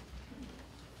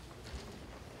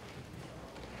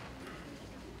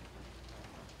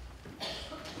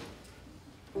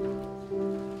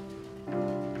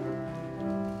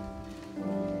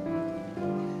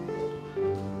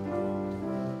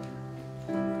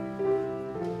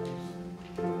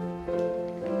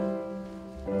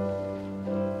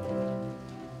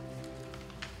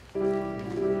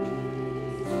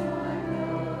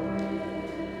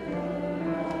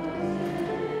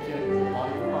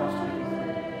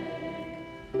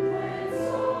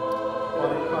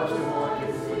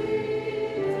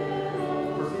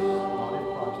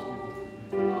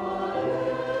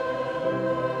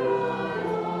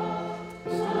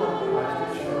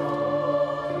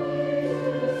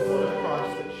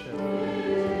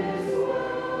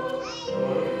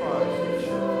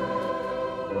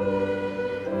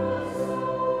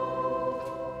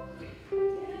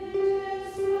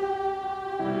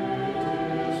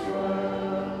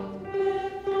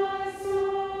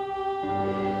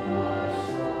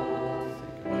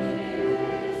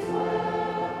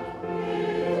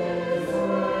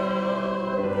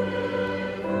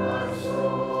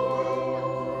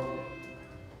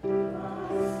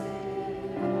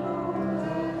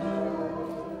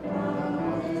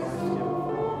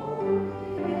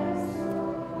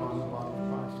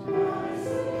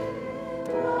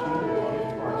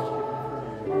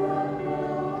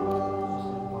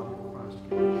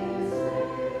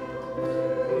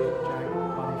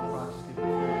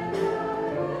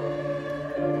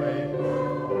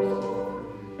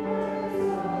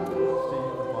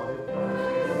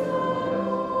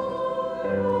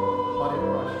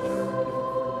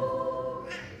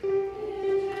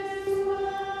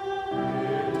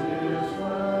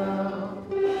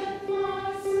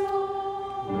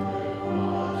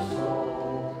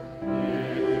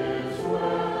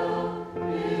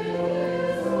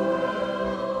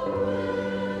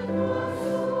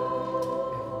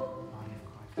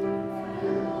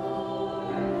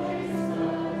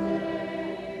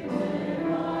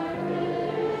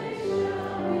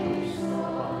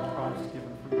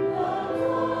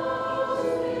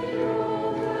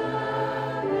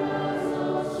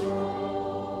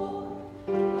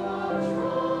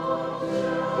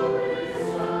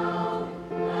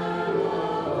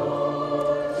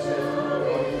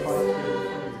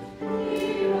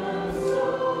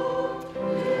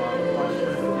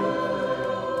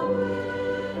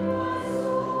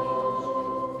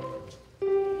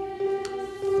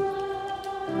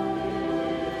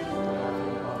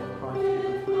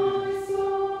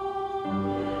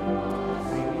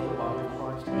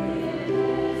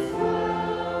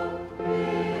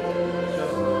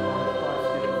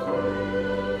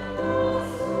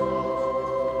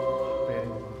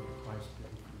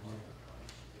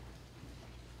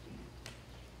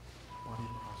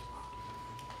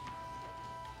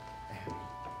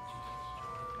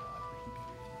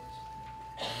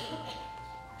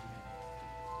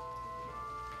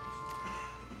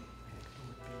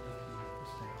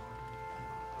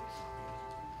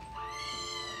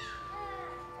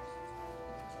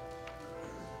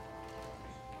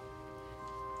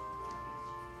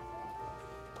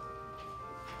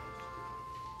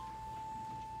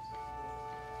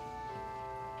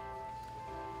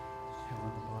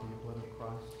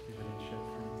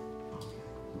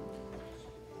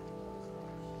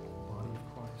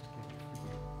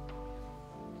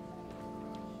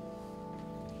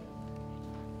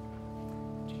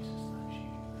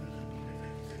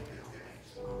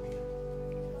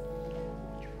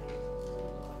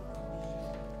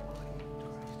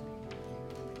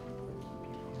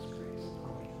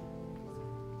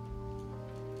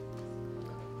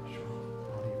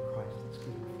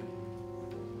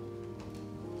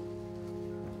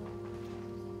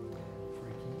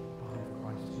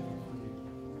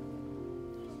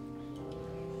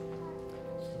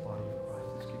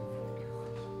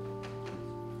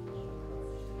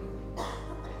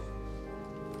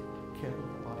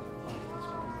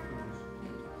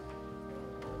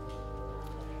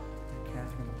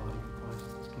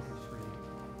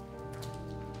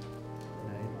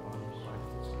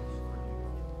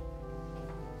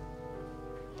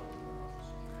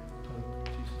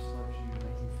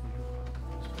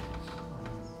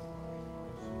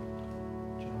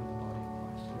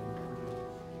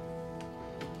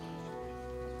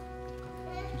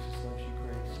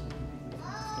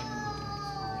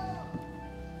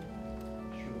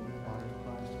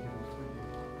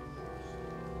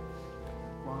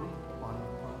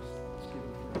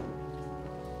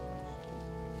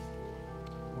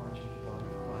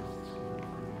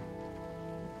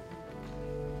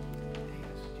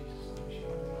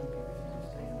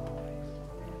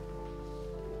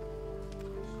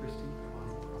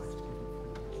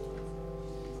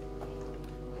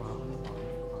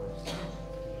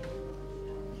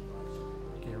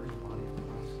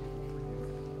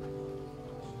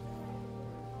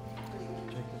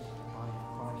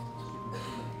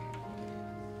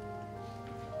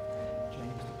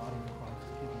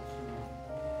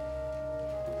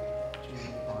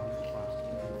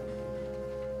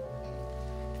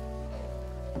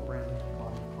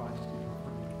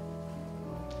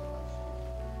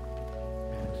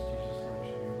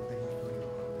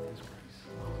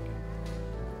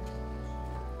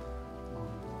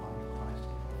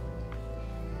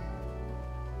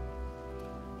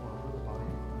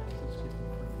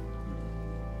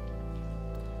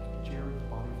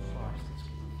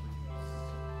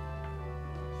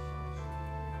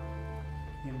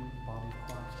 him, the body of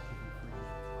Christ given for you.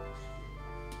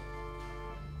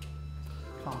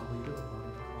 Carmelita, the body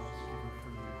of Christ given for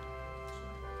you.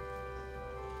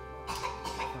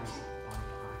 Frank, the body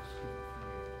of Christ given for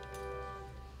you.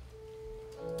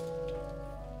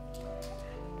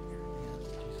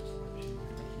 Jesus loves you.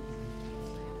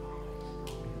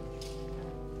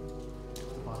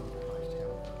 The body of Christ given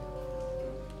for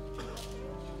you.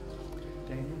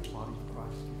 Daniel, the body of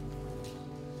Christ given for you.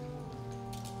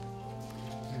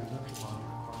 And the body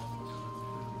of Christ is given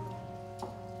for you.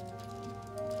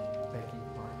 Becky,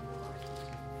 the body of Christ is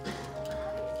given for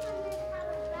you.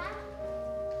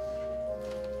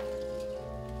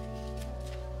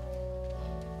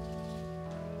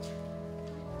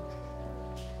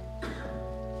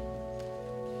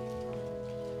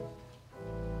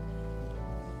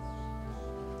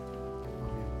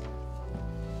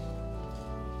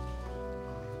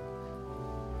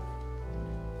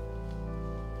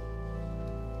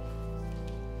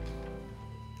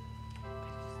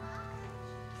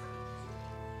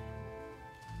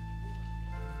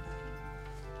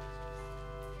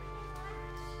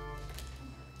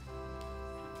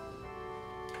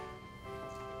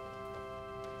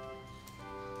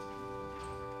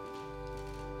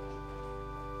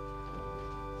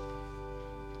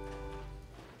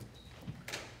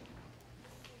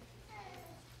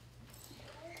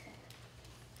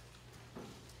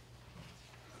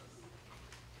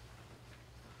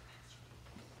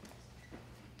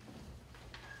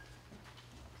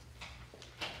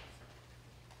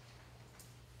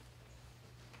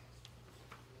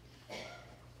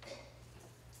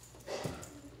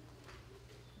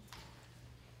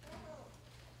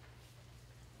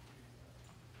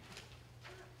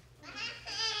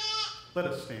 Let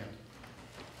us stand.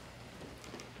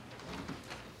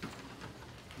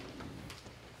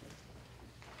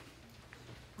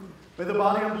 May the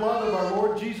body and blood of our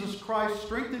Lord Jesus Christ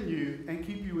strengthen you and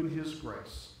keep you in his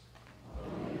grace.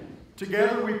 Amen.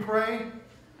 Together we pray,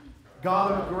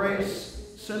 God of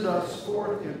grace, send us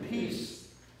forth in peace,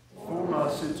 form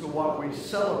us into what we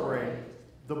celebrate,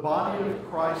 the body of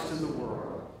Christ in the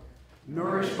world.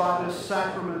 Nourished by this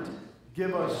sacrament,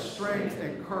 give us strength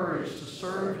and courage to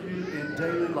serve you in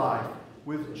daily life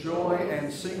with joy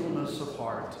and singleness of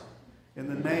heart. In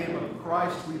the name of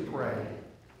Christ we pray.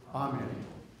 Amen.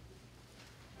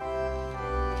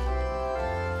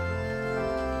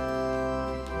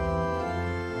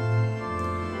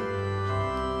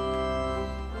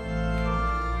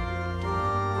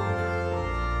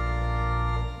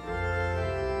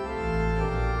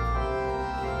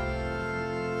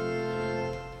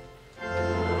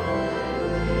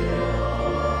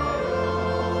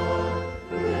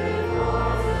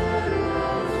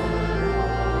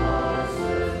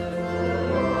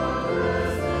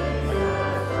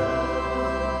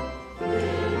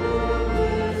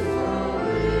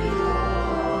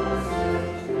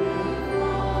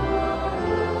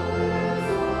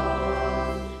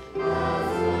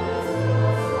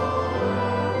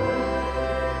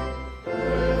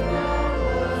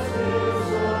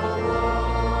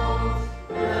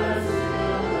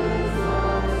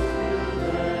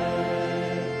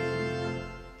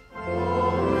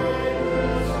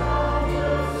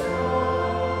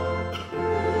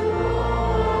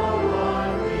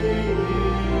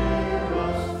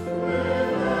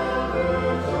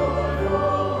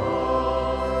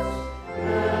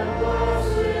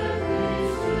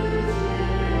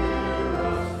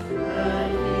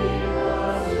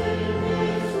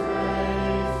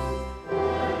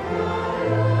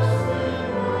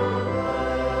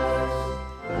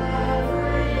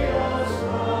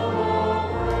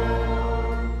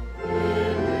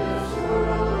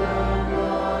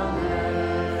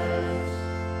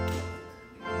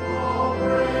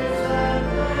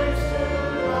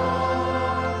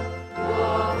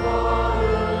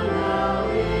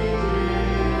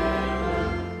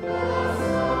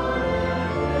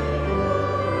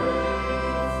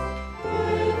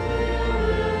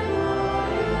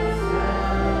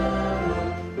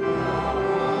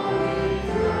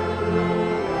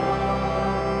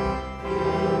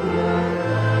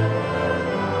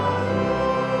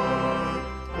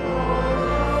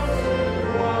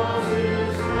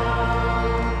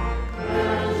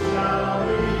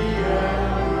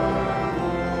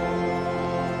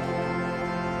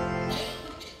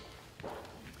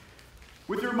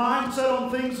 With your mind set on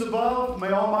things above,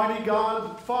 may Almighty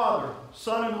God, Father,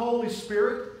 Son, and Holy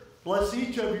Spirit bless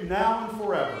each of you now and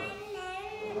forever.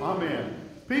 Amen.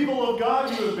 People of God,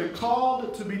 you have been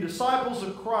called to be disciples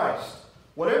of Christ.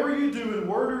 Whatever you do in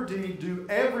word or deed, do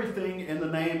everything in the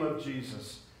name of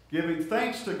Jesus, giving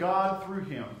thanks to God through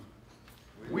him.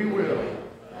 We will.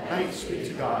 Thanks be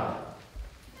to God.